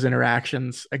all those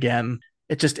interactions again.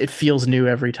 It feels new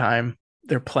every time.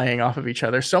 they're playing off of each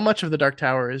other. So much of the Dark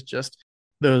Tower is just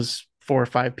those 4 or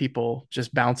 5 people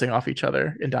just bouncing off each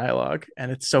other in dialogue,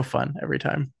 and it's so fun every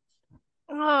time.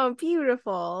 Oh,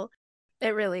 beautiful. It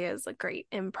really is a great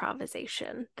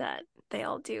improvisation that they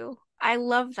all do. I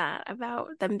love that about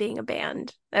them being a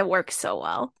band. It works so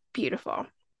well. Beautiful.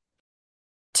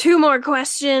 Two more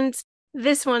questions.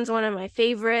 This one's one of my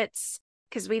favorites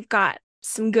because we've got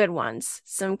some good ones,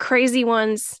 some crazy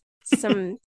ones,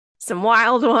 some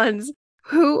wild ones.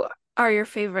 Who are your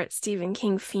favorite Stephen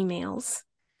King females?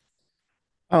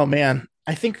 Oh man,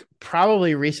 I think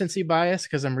probably recency bias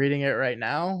because I'm reading it right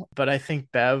now, but I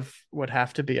think Bev would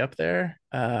have to be up there.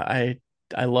 I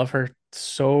love her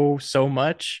so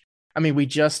much. I mean,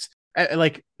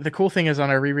 like the cool thing is on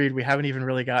our reread, we haven't even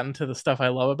really gotten to the stuff I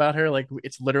love about her. Like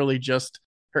it's literally just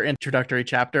her introductory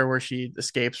chapter where she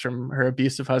escapes from her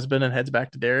abusive husband and heads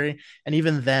back to Derry. And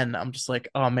even then, I'm just like,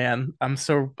 oh man,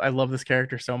 I love this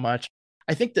character so much.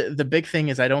 I think the big thing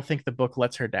is I don't think the book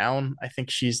lets her down. I think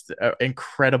she's an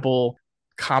incredible,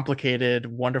 complicated,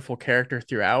 wonderful character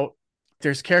throughout.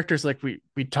 There's characters like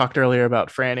we talked earlier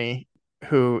about Franny,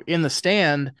 who in the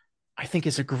stand, I think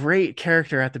is a great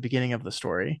character at the beginning of the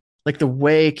story. Like the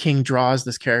way King draws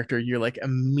this character, you're like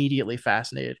immediately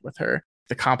fascinated with her.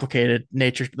 The complicated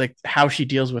nature, like how she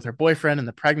deals with her boyfriend and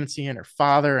the pregnancy and her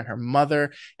father and her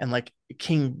mother. And like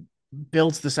King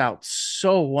builds this out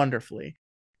so wonderfully.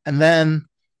 And then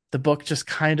the book just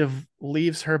kind of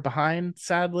leaves her behind,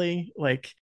 sadly.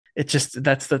 Like it just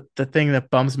that's the thing that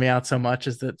bums me out so much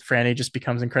is that Franny just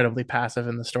becomes incredibly passive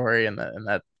in the story, and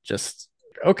that just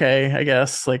okay, I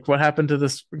guess. Like what happened to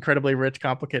this incredibly rich,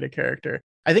 complicated character?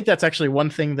 I think that's actually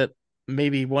one thing that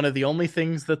maybe one of the only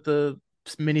things that the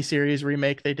miniseries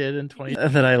remake they did in 20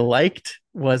 that I liked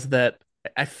was that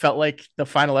I felt like the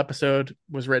final episode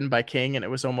was written by King and it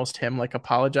was almost him like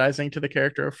apologizing to the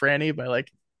character of Franny by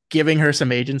like giving her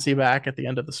some agency back at the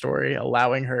end of the story,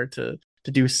 allowing her to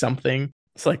do something.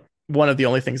 It's like one of the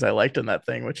only things I liked in that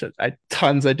thing, which I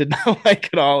did not like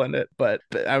at all in it. But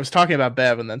I was talking about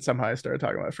Bev, and then somehow I started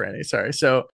talking about Franny. Sorry.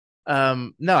 So,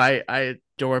 no, I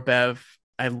adore Bev.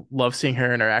 I love seeing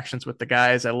her interactions with the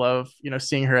guys. I love,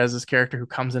 seeing her as this character who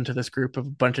comes into this group of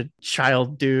a bunch of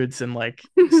child dudes and like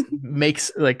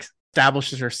makes like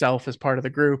establishes herself as part of the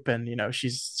group. And,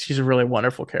 she's a really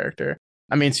wonderful character.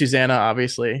 I mean, Susanna,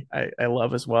 obviously, I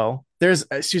love as well.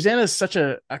 Susanna is such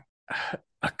a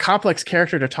complex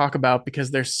character to talk about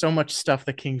because there's so much stuff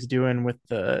that King's doing with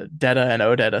the Detta and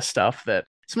Odetta stuff that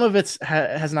some of it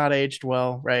has not aged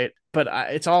well, right? But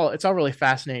it's all really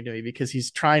fascinating to me because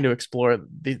he's trying to explore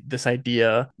this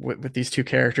idea with these two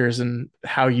characters and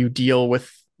how you deal with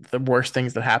the worst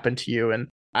things that happen to you. And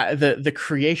the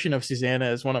creation of Susanna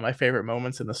is one of my favorite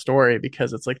moments in the story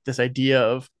because it's like this idea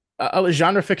of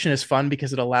genre fiction is fun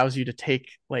because it allows you to take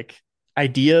like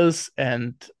ideas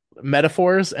and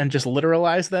metaphors and just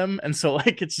literalize them. And so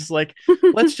like it's just like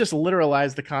let's just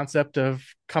literalize the concept of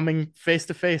coming face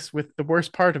to face with the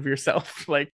worst part of yourself.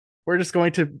 Like we're just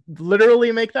going to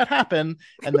literally make that happen,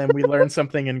 and then we learn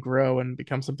something and grow and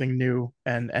become something new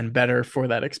and better for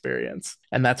that experience.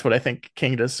 And that's what I think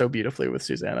King does so beautifully with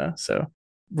Susanna. So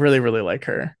really like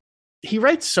her. He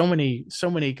writes so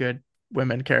many good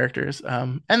women characters,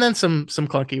 and then some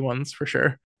clunky ones for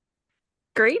sure.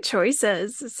 Great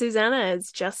choices. Susanna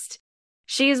is just,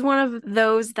 she's one of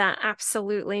those that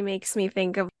absolutely makes me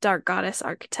think of Dark Goddess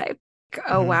archetype.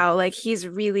 Oh, Mm-hmm. wow. Like he's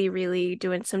really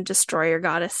doing some destroyer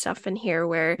goddess stuff in here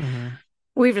where Mm-hmm.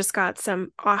 we've just got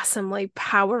some awesomely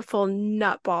powerful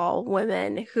nutball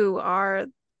women who are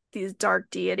these dark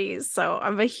deities. So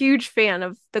I'm a huge fan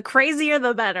of the crazier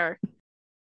the better.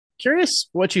 Curious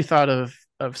what you thought of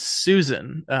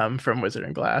Susan, from Wizard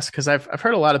and Glass, because I've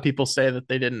heard a lot of people say that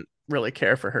they didn't really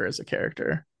care for her as a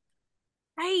character.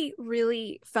 I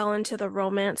really fell into the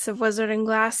romance of Wizard and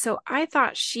Glass, so I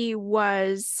thought she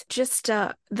was just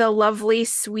the lovely,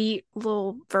 sweet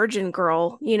little virgin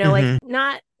girl, like Mm-hmm.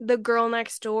 not the girl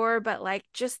next door, but like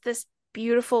just this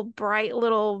beautiful, bright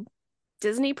little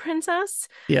Disney princess.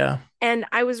 Yeah. And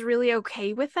I was really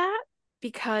okay with that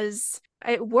because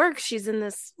it works. She's in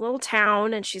this little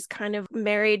town and she's kind of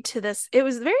married to this. It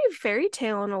was very fairy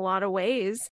tale in a lot of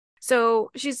ways. So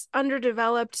she's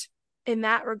underdeveloped in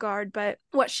that regard, but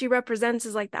what she represents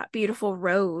is like that beautiful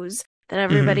rose that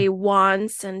Mm-hmm. everybody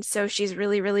wants. And so she's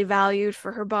really valued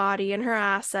for her body and her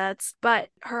assets. But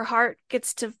her heart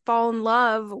gets to fall in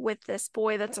love with this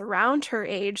boy that's around her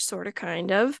age, sort of,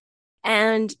 kind of.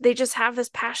 And they just have this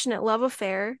passionate love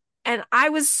affair. And I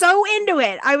was so into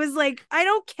it. I was like, I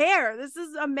don't care. This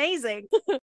is amazing.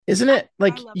 Isn't I, it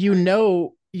like I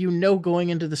loved her. going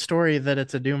into the story that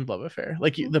it's a doomed love affair?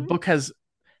 Like the Mm-hmm. book has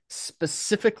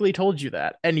specifically told you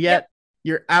that, and Yep. yet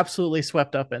you're absolutely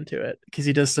swept up into it because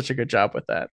he does such a good job with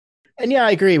that. And yeah,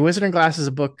 I agree. Wizard and Glass is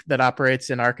a book that operates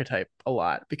in archetype a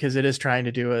lot because it is trying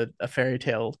to do a fairy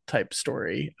tale type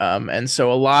story. And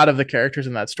so a lot of the characters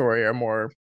in that story are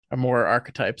more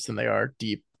archetypes than they are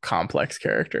deep, complex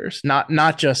characters.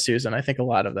 Not just Susan. I think a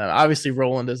lot of them. Obviously,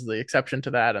 Roland is the exception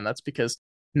to that, and that's because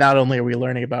not only are we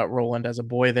learning about Roland as a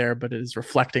boy there, but it is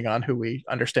reflecting on who we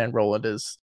understand Roland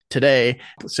is today.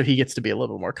 So he gets to be a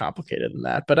little more complicated than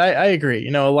that. But I agree.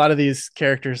 You know, a lot of these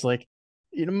characters, like,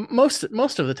 you know, most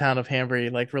of the town of Hambury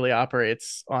like really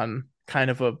operates on kind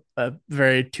of a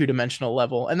very two-dimensional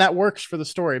level, and that works for the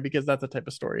story because that's the type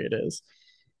of story it is.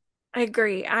 I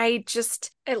agree. I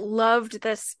loved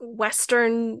this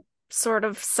Western sort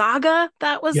of saga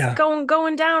that was Yeah.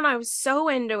 going down. I was so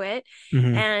into it.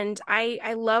 Mm-hmm. And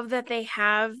I love that they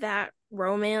have that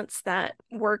romance that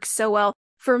works so well.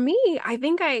 For me, I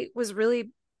think I was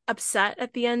really upset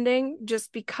at the ending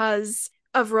just because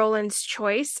of Roland's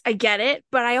choice. I get it,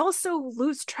 but I also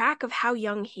lose track of how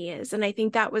young he is. And I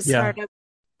think that was Yeah. sort of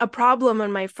a problem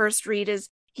on my first read is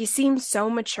he seems so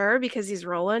mature because he's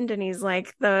Roland and he's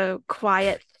like the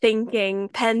quiet, thinking,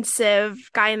 pensive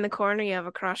guy in the corner you have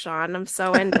a crush on. I'm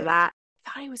so into that. I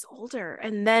thought he was older.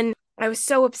 And then I was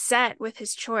so upset with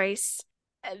his choice.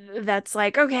 That's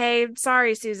like, okay,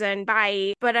 sorry, Susan,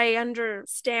 bye. But I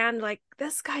understand, like,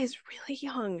 this guy's really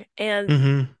young. And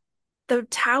Mm-hmm. the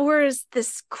tower is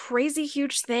this crazy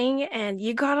huge thing, and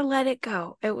you gotta let it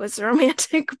go. It was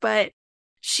romantic, but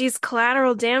she's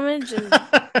collateral damage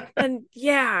and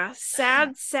yeah,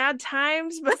 sad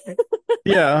times, but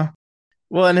Yeah.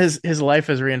 Well, and his life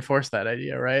has reinforced that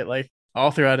idea, right? Like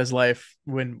all throughout his life,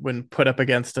 when put up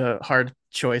against a hard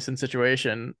choice and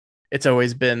situation, it's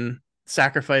always been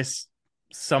sacrifice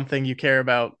something you care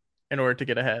about in order to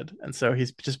get ahead. And so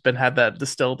he's just been had that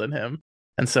distilled in him.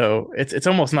 And so it's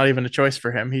almost not even a choice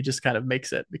for him. He just kind of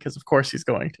makes it because of course he's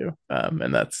going to.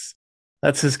 And that's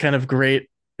his kind of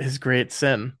his great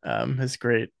sin, his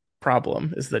great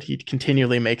problem is that he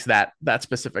continually makes that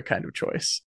specific kind of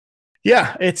choice.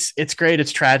 Yeah, it's great.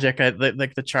 It's tragic.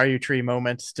 Like the Charyu Tree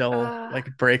moment still uh like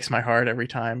breaks my heart every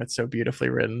time. It's so beautifully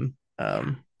written.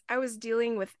 yeah. I was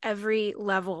dealing with every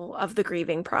level of the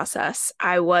grieving process.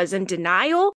 I was in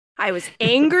denial. I was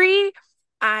angry.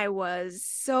 I was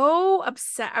so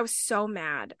upset. I was so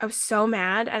mad. I was so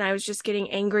mad. And I was just getting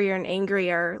angrier and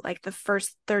angrier like the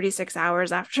first 36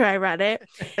 hours after I read it.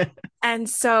 And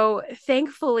so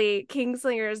thankfully,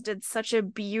 Kingslingers did such a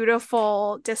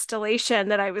beautiful distillation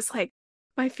that I was like,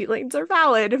 my feelings are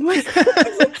valid.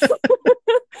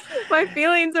 My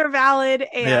feelings are valid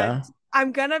and Yeah,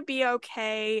 I'm gonna be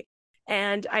okay.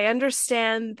 And I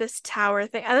understand this tower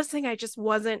thing. And this thing I just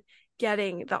wasn't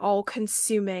getting the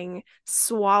all-consuming,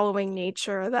 swallowing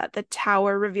nature that the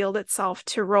tower revealed itself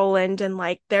to Roland and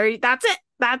like there that's it.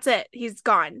 That's it. He's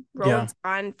gone. yeah. Roland's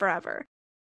gone forever.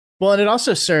 Well, and it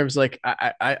also serves like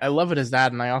I love it as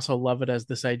that, and I also love it as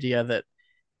this idea that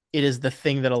it is the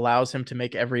thing that allows him to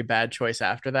make every bad choice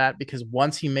after that. Because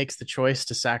once he makes the choice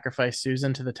to sacrifice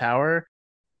Susan to the tower,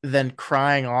 then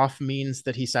crying off means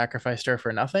that he sacrificed her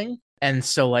for nothing. And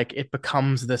so like it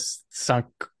becomes this sunk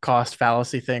cost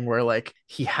fallacy thing where like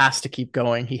he has to keep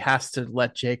going. He has to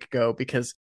let Jake go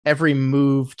because every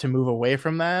move to move away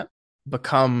from that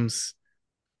becomes,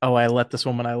 oh, I let this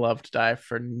woman I loved die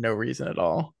for no reason at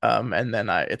all. And then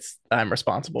I'm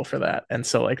responsible for that. And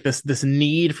so like this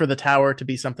need for the tower to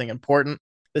be something important,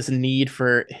 this need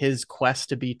for his quest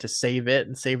to be to save it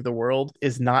and save the world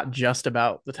is not just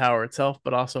about the tower itself,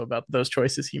 but also about those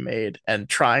choices he made and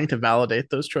trying to validate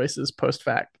those choices post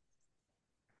fact.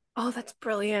 Oh, that's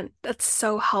brilliant. That's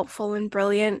so helpful and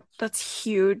brilliant. That's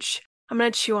huge. I'm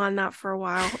gonna chew on that for a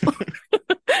while.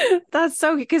 That's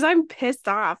so because I'm pissed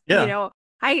off. Yeah.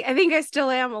 I think I still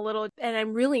am a little, and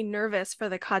I'm really nervous for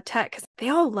the quartet because they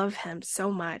all love him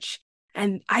so much.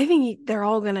 And I think they're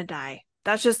all gonna die.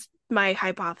 That's just my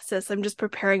hypothesis. I'm just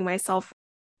preparing myself.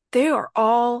 They are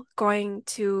all going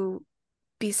to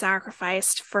be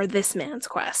sacrificed for this man's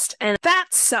quest. And that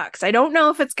sucks. I don't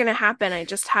know if it's going to happen. I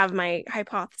just have my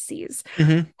hypotheses.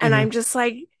 Mm-hmm, And mm-hmm. I'm just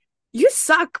like, you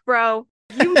suck, bro.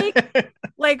 You make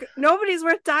like nobody's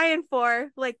worth dying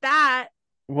for like that.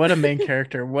 What a main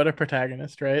character, what a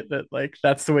protagonist, right? That like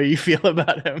that's the way you feel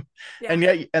about him. Yeah,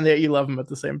 And yet you love him at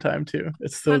the same time too.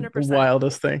 It's the 100%.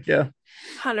 wildest thing. Yeah.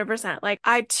 100%. Like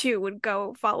I too would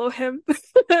go follow him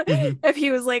Mm-hmm. if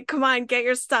he was like, "Come on, get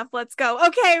your stuff. Let's go."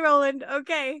 Okay, Roland.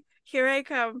 Okay. Here I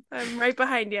come. I'm right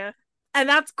behind you. And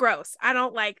that's gross. I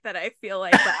don't like that I feel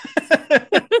like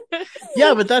that.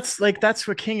 Yeah, but that's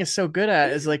what King is so good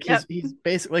at is like Yep. he's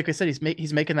basically like I said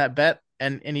he's making that bet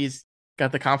and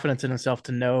got the confidence in himself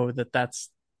to know that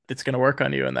it's going to work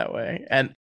on you in that way.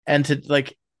 And to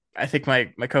like, I think my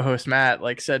co-host Matt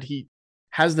like said he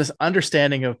has this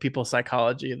understanding of people's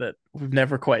psychology that we've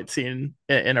never quite seen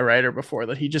in a writer before,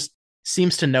 that he just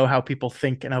seems to know how people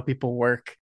think and how people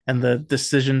work and the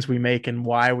decisions we make and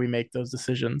why we make those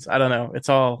decisions. I don't know. It's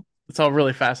all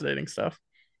really fascinating stuff.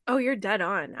 Oh, you're dead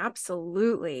on.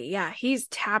 Absolutely. Yeah, he's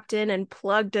tapped in and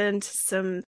plugged into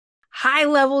some high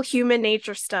level human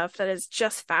nature stuff that is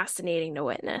just fascinating to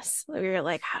witness. You're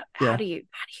like, how Yeah. do you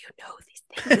know these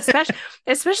things?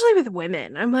 Especially with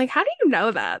women. I'm like, how do you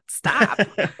know that? Stop.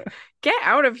 Get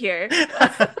out of here.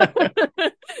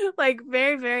 Like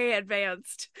very, very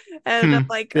advanced. And I'm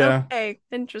like, Yeah. okay,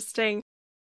 interesting.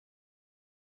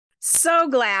 So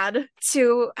glad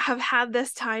to have had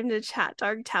this time to chat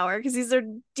Dark Tower because these are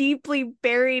deeply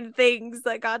buried things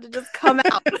that got to just come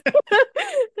out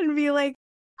and be like,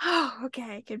 oh,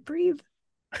 okay, I can breathe.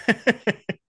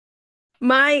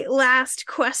 My last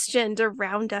question to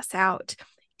round us out.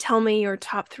 Tell me your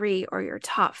top 3 or your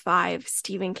top 5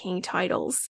 Stephen King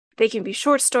titles. They can be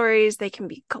short stories, they can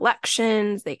be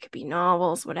collections, they could be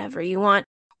novels, whatever you want.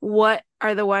 What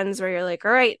are the ones where you're like,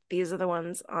 all right, these are the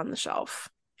ones on the shelf?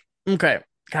 Okay.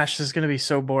 Gosh, this is going to be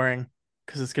so boring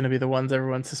because it's going to be the ones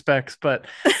everyone suspects, but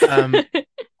um,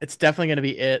 it's definitely going to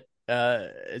be it.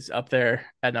 It's up there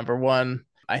at number one.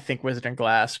 I think Wizard and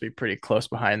Glass would be pretty close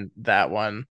behind that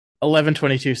one.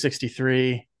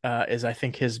 11/22/63 is, I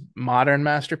think, his modern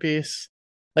masterpiece.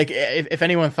 Like, if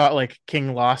anyone thought like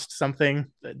King lost something,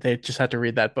 they just had to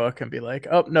read that book and be like,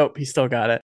 oh, nope, he still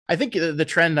got it. I think the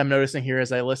trend I'm noticing here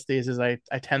as I list these is I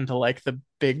tend to like the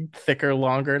big, thicker,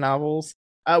 longer novels,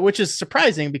 which is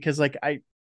surprising because like I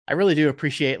really do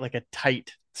appreciate like a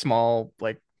tight, small,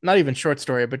 like not even short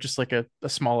story, but just like a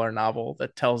smaller novel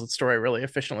that tells its story really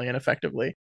efficiently and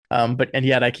effectively. But and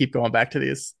yet I keep going back to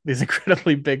these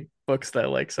incredibly big books that I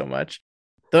like so much.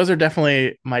 Those are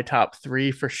definitely my top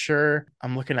three for sure.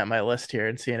 I'm looking at my list here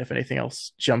and seeing if anything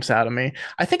else jumps out of me.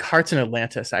 I think Hearts in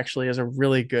Atlantis actually is a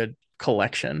really good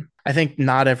collection. I think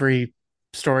not every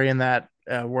story in that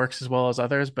works as well as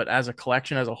others, but as a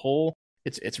collection as a whole,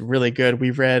 it's really good.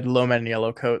 We read Low Men in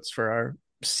Yellow Coats for our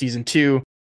season 2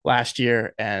 last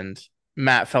year, and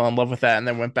Matt fell in love with that and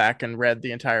then went back and read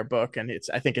the entire book. And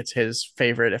I think it's his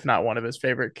favorite, if not one of his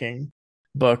favorite King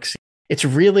books. It's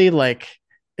really like,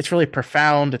 it's really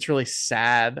profound. It's really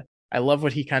sad. I love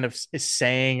what he kind of is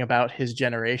saying about his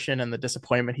generation and the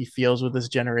disappointment he feels with his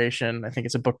generation. I think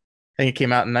it's a book, I think it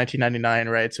came out in 1999,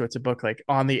 right? So it's a book like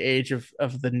on the age of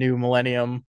the new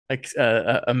millennium, like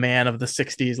a man of the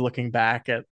 60s looking back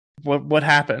at what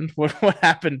happened, what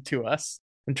happened to us,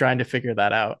 and trying to figure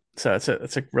that out. So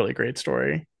it's a really great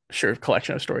story, sure,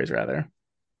 collection of stories rather.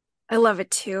 I love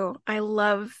it too. I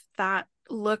love that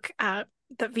look at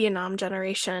the Vietnam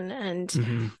generation, and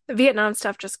Mm-hmm. the Vietnam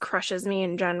stuff just crushes me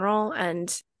in general.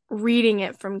 And reading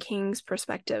it from King's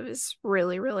perspective is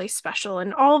really, really special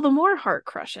and all the more heart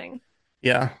crushing.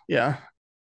 Yeah, yeah.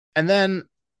 And then,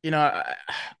 you know,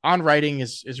 On Writing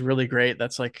is really great.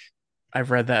 That's like I've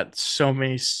read that so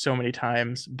many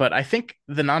times. But I think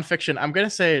the nonfiction, I'm gonna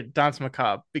say Danse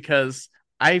Macabre because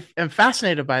I am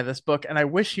fascinated by this book, and I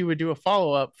wish he would do a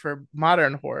follow up for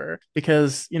modern horror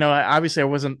because obviously I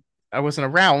wasn't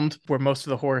around where most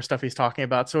of the horror stuff he's talking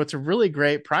about. So it's a really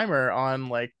great primer on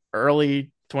like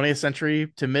early 20th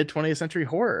century to mid 20th century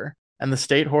horror and the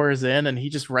state horror is in, and he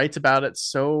just writes about it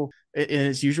so in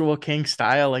his usual King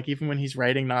style. Like even when he's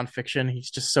writing nonfiction, he's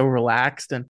just so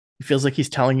relaxed and he feels like he's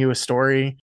telling you a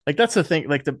story. Like that's the thing.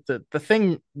 Like the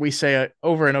thing we say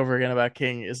over and over again about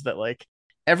King is that like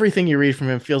everything you read from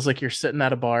him feels like you're sitting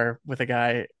at a bar with a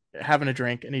guy having a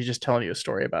drink and he's just telling you a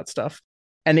story about stuff.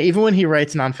 And even when he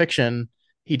writes nonfiction,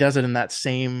 he does it in that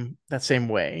same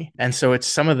way. And so it's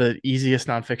some of the easiest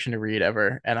nonfiction to read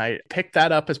ever. And I picked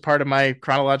that up as part of my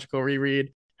chronological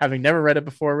reread, having never read it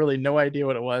before, really no idea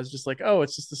what it was. Just like, oh,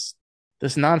 it's just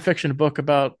this nonfiction book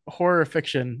about horror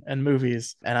fiction and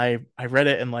movies. And I read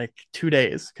it in like 2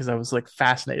 days because I was like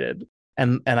fascinated.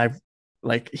 And I've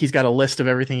like he's got a list of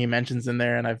everything he mentions in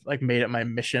there, and I've like made it my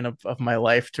mission of my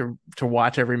life to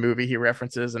watch every movie he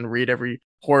references and read every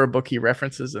horror book he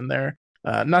references in there.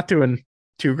 Not doing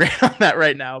too great on that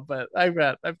right now, but I've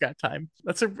got time.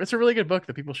 It's a really good book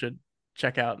that people should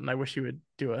check out, and I wish he would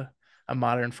do a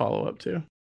modern follow up too.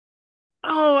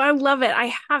 Oh, I love it.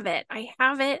 I have it. I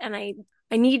have it, and I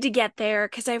need to get there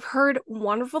because I've heard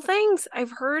wonderful things.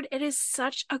 I've heard it is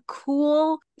such a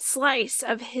cool slice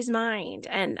of his mind,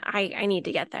 and I need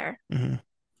to get there. Mm-hmm.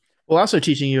 Well, also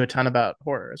teaching you a ton about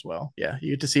horror as well. Yeah,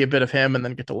 you get to see a bit of him and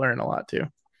then get to learn a lot too.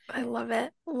 I love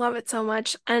it. Love it so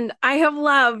much. And I have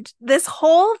loved this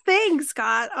whole thing,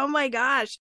 Scott. Oh my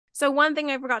gosh. So, one thing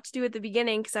I forgot to do at the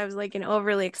beginning, because I was like an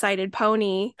overly excited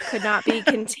pony, could not be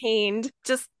contained,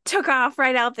 just took off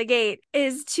right out the gate,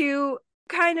 is to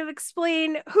kind of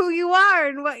explain who you are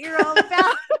and what you're all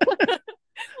about.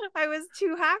 I was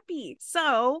too happy.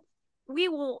 So, we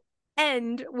will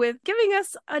end with giving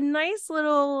us a nice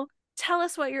little tell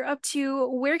us what you're up to.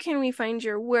 Where can we find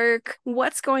your work?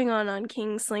 What's going on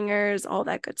Kingslingers? All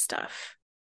that good stuff.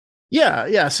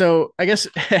 Yeah. So I guess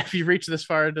if you reach this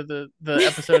far into the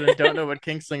episode and don't know what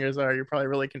Kingslingers are, you're probably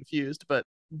really confused. But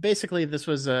basically, this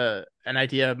was an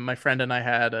idea my friend and I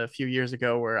had a few years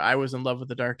ago, where I was in love with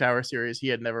the Dark Tower series. He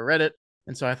had never read it,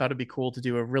 and so I thought it'd be cool to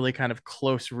do a really kind of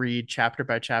close read, chapter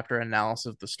by chapter analysis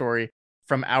of the story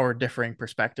from our differing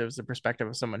perspectives, the perspective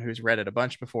of someone who's read it a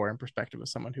bunch before and perspective of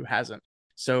someone who hasn't.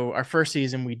 So our first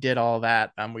season, we did all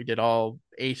that. We did all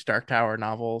 8 Dark Tower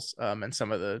novels, and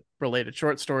some of the related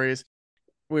short stories.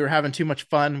 We were having too much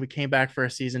fun. We came back for a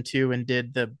season 2 and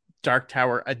did the Dark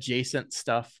Tower adjacent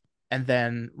stuff. And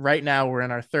then right now we're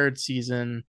in our third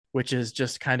season, which is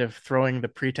just kind of throwing the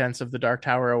pretense of the Dark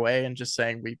Tower away and just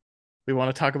saying we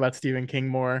want to talk about Stephen King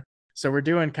more. So we're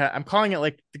doing, I'm calling it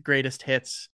like the greatest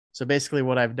hits. So basically,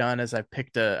 what I've done is I've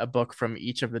picked a book from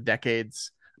each of the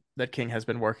decades that King has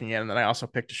been working in. And then I also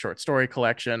picked a short story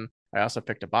collection. I also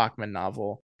picked a Bachman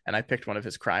novel, and I picked one of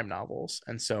his crime novels.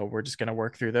 And so we're just going to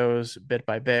work through those bit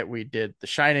by bit. We did The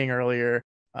Shining earlier.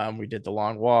 We did The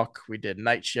Long Walk. We did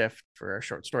Night Shift for our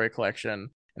short story collection.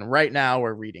 And right now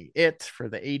we're reading It for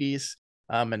the 80s.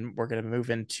 And we're going to move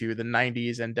into the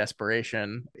 90s and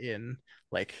Desperation in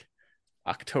like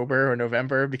October or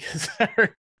November, because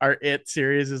our It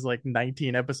series is like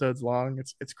 19 episodes long.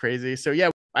 It's crazy. So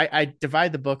yeah, I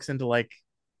divide the books into like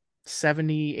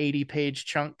 70, 80 page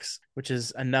chunks, which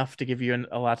is enough to give you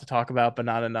a lot to talk about, but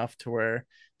not enough to where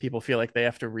people feel like they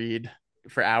have to read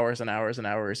for hours and hours and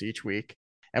hours each week.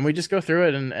 And we just go through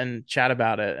it and chat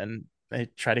about it. And I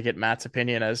try to get Matt's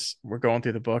opinion as we're going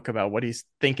through the book about what he's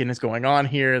thinking is going on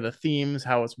here, the themes,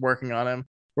 how it's working on him.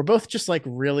 We're both just like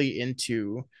really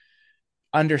into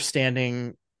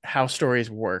understanding how stories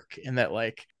work, and that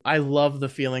like I love the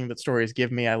feeling that stories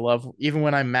give me. I love, even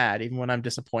when I'm mad, even when I'm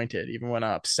disappointed, even when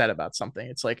I'm upset about something,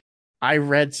 it's like I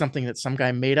read something that some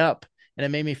guy made up and it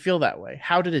made me feel that way.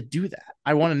 How did it do that?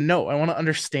 I want to know. I want to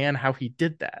understand how he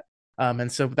did that.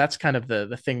 And so that's kind of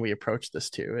the thing we approach this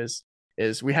to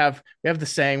is we have the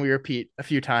saying we repeat a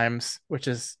few times, which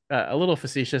is a little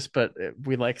facetious, but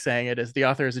we like saying it, is the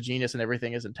author is a genius and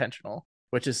everything is intentional,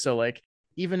 which is so like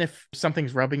even if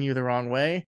something's rubbing you the wrong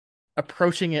way,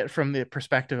 approaching it from the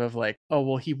perspective of like, oh,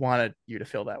 well, he wanted you to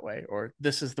feel that way, or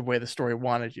this is the way the story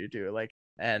wanted you to do it. Like,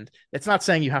 and it's not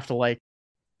saying you have to like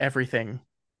everything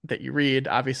that you read.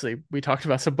 Obviously, we talked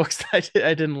about some books that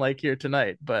I didn't like here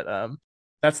tonight, but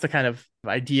that's the kind of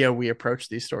idea we approach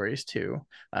these stories to,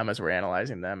 as we're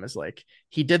analyzing them, is like,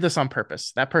 he did this on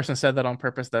purpose. That person said that on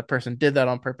purpose. That person did that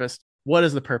on purpose. What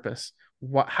is the purpose?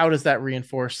 How does that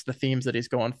reinforce the themes that he's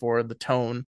going for, the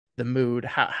tone, the mood?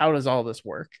 How does all this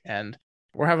work? And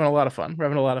we're having a lot of fun. We're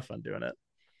having a lot of fun doing it.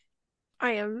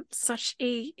 I am such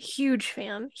a huge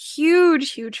fan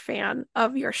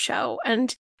of your show.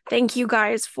 And thank you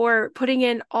guys for putting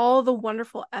in all the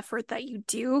wonderful effort that you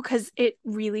do, because it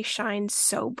really shines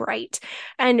so bright.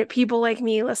 And people like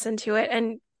me listen to it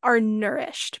and are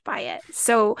nourished by it.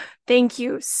 So thank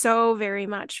you so very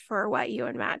much for what you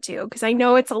and Matt do, because I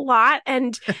know it's a lot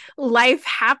and life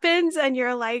happens and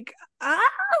you're like,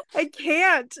 I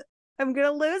can't. I'm going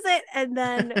to lose it. And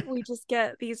then we just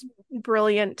get these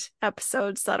brilliant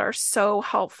episodes that are so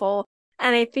helpful.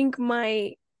 And I think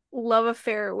my love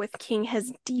affair with King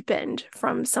has deepened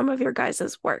from some of your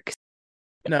guys' work.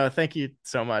 No, thank you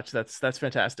so much. That's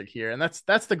fantastic here. And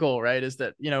that's the goal, right? Is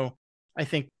that, I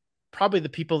think probably the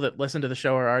people that listen to the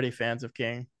show are already fans of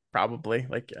King. Probably.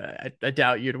 Like, I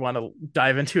doubt you'd want to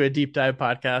dive into a deep dive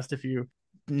podcast if you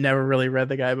never really read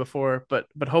the guy before, but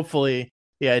hopefully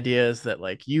the idea is that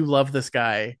like you love this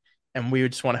guy, and we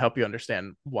would just want to help you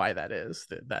understand why that is,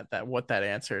 that what that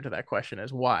answer to that question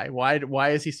is. Why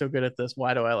is he so good at this?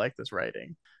 Why do I like this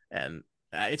writing? And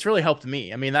it's really helped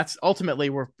me. I mean, that's ultimately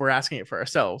we're asking it for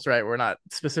ourselves, right? We're not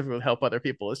specifically to help other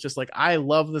people. It's just like, I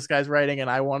love this guy's writing and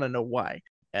I want to know why.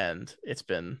 And it's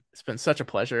been such a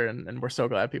pleasure, and we're so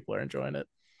glad people are enjoying it.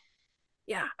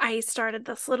 Yeah, I started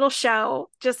this little show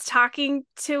just talking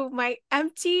to my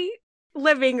empty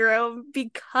living room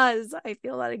because I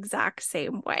feel that exact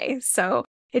same way. So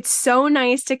it's so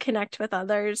nice to connect with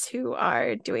others who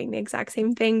are doing the exact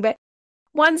same thing. But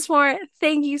Once more,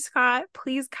 thank you, Scott.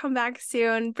 Please come back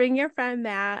soon. Bring your friend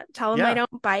Matt. Tell him I Yeah,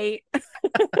 don't bite.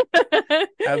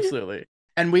 absolutely.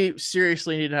 And we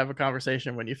seriously need to have a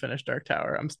conversation when you finish Dark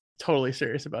Tower. I'm totally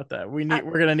serious about that. We're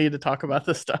gonna need to talk about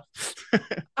this stuff.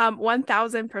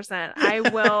 1000%. I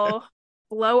will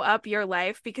blow up your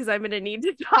life because I'm going to need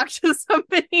to talk to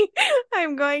somebody.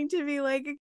 I'm going to be like,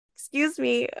 excuse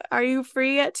me, are you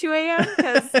free at 2 a.m.?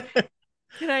 Because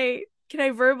can I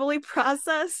verbally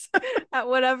process at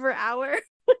whatever hour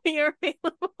you're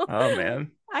available? Oh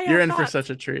man, I you're have in for thoughts. such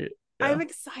a treat. Yeah. I'm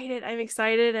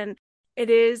excited, and it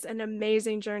is an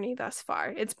amazing journey thus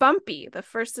far. It's bumpy. The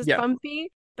first is Yeah.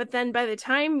 bumpy, but then by the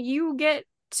time you get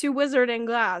to Wizard and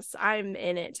Glass, I'm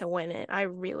in it to win it. I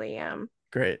really am.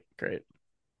 Great, great.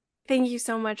 Thank you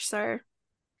so much, sir.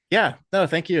 Yeah, no,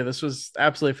 thank you. This was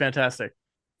absolutely fantastic.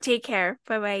 Take care.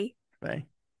 Bye-bye. Bye.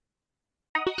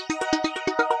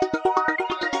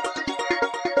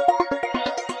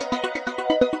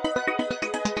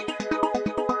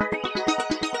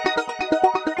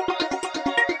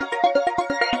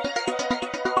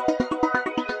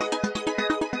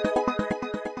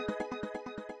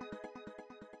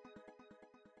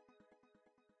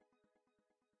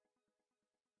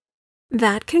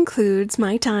 That concludes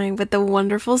my time with the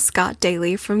wonderful Scott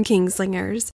Daly from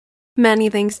Kingslingers. Many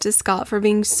thanks to Scott for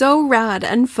being so rad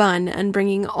and fun and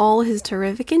bringing all his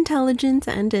terrific intelligence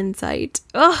and insight.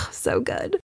 Ugh, so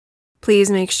good.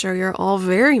 Please make sure you're all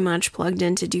very much plugged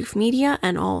into Doof Media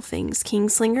and all things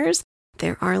Kingslingers.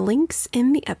 There are links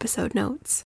in the episode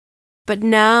notes. But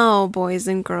now, boys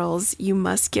and girls, you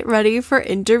must get ready for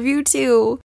interview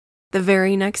 2. The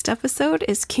very next episode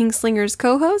is Kingslingers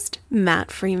co-host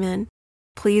Matt Freeman.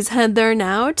 Please head there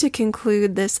now to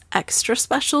conclude this extra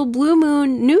special Blue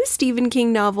Moon new Stephen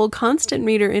King novel constant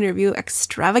reader interview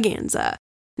extravaganza.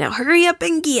 Now hurry up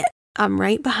and get. I'm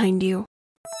right behind you.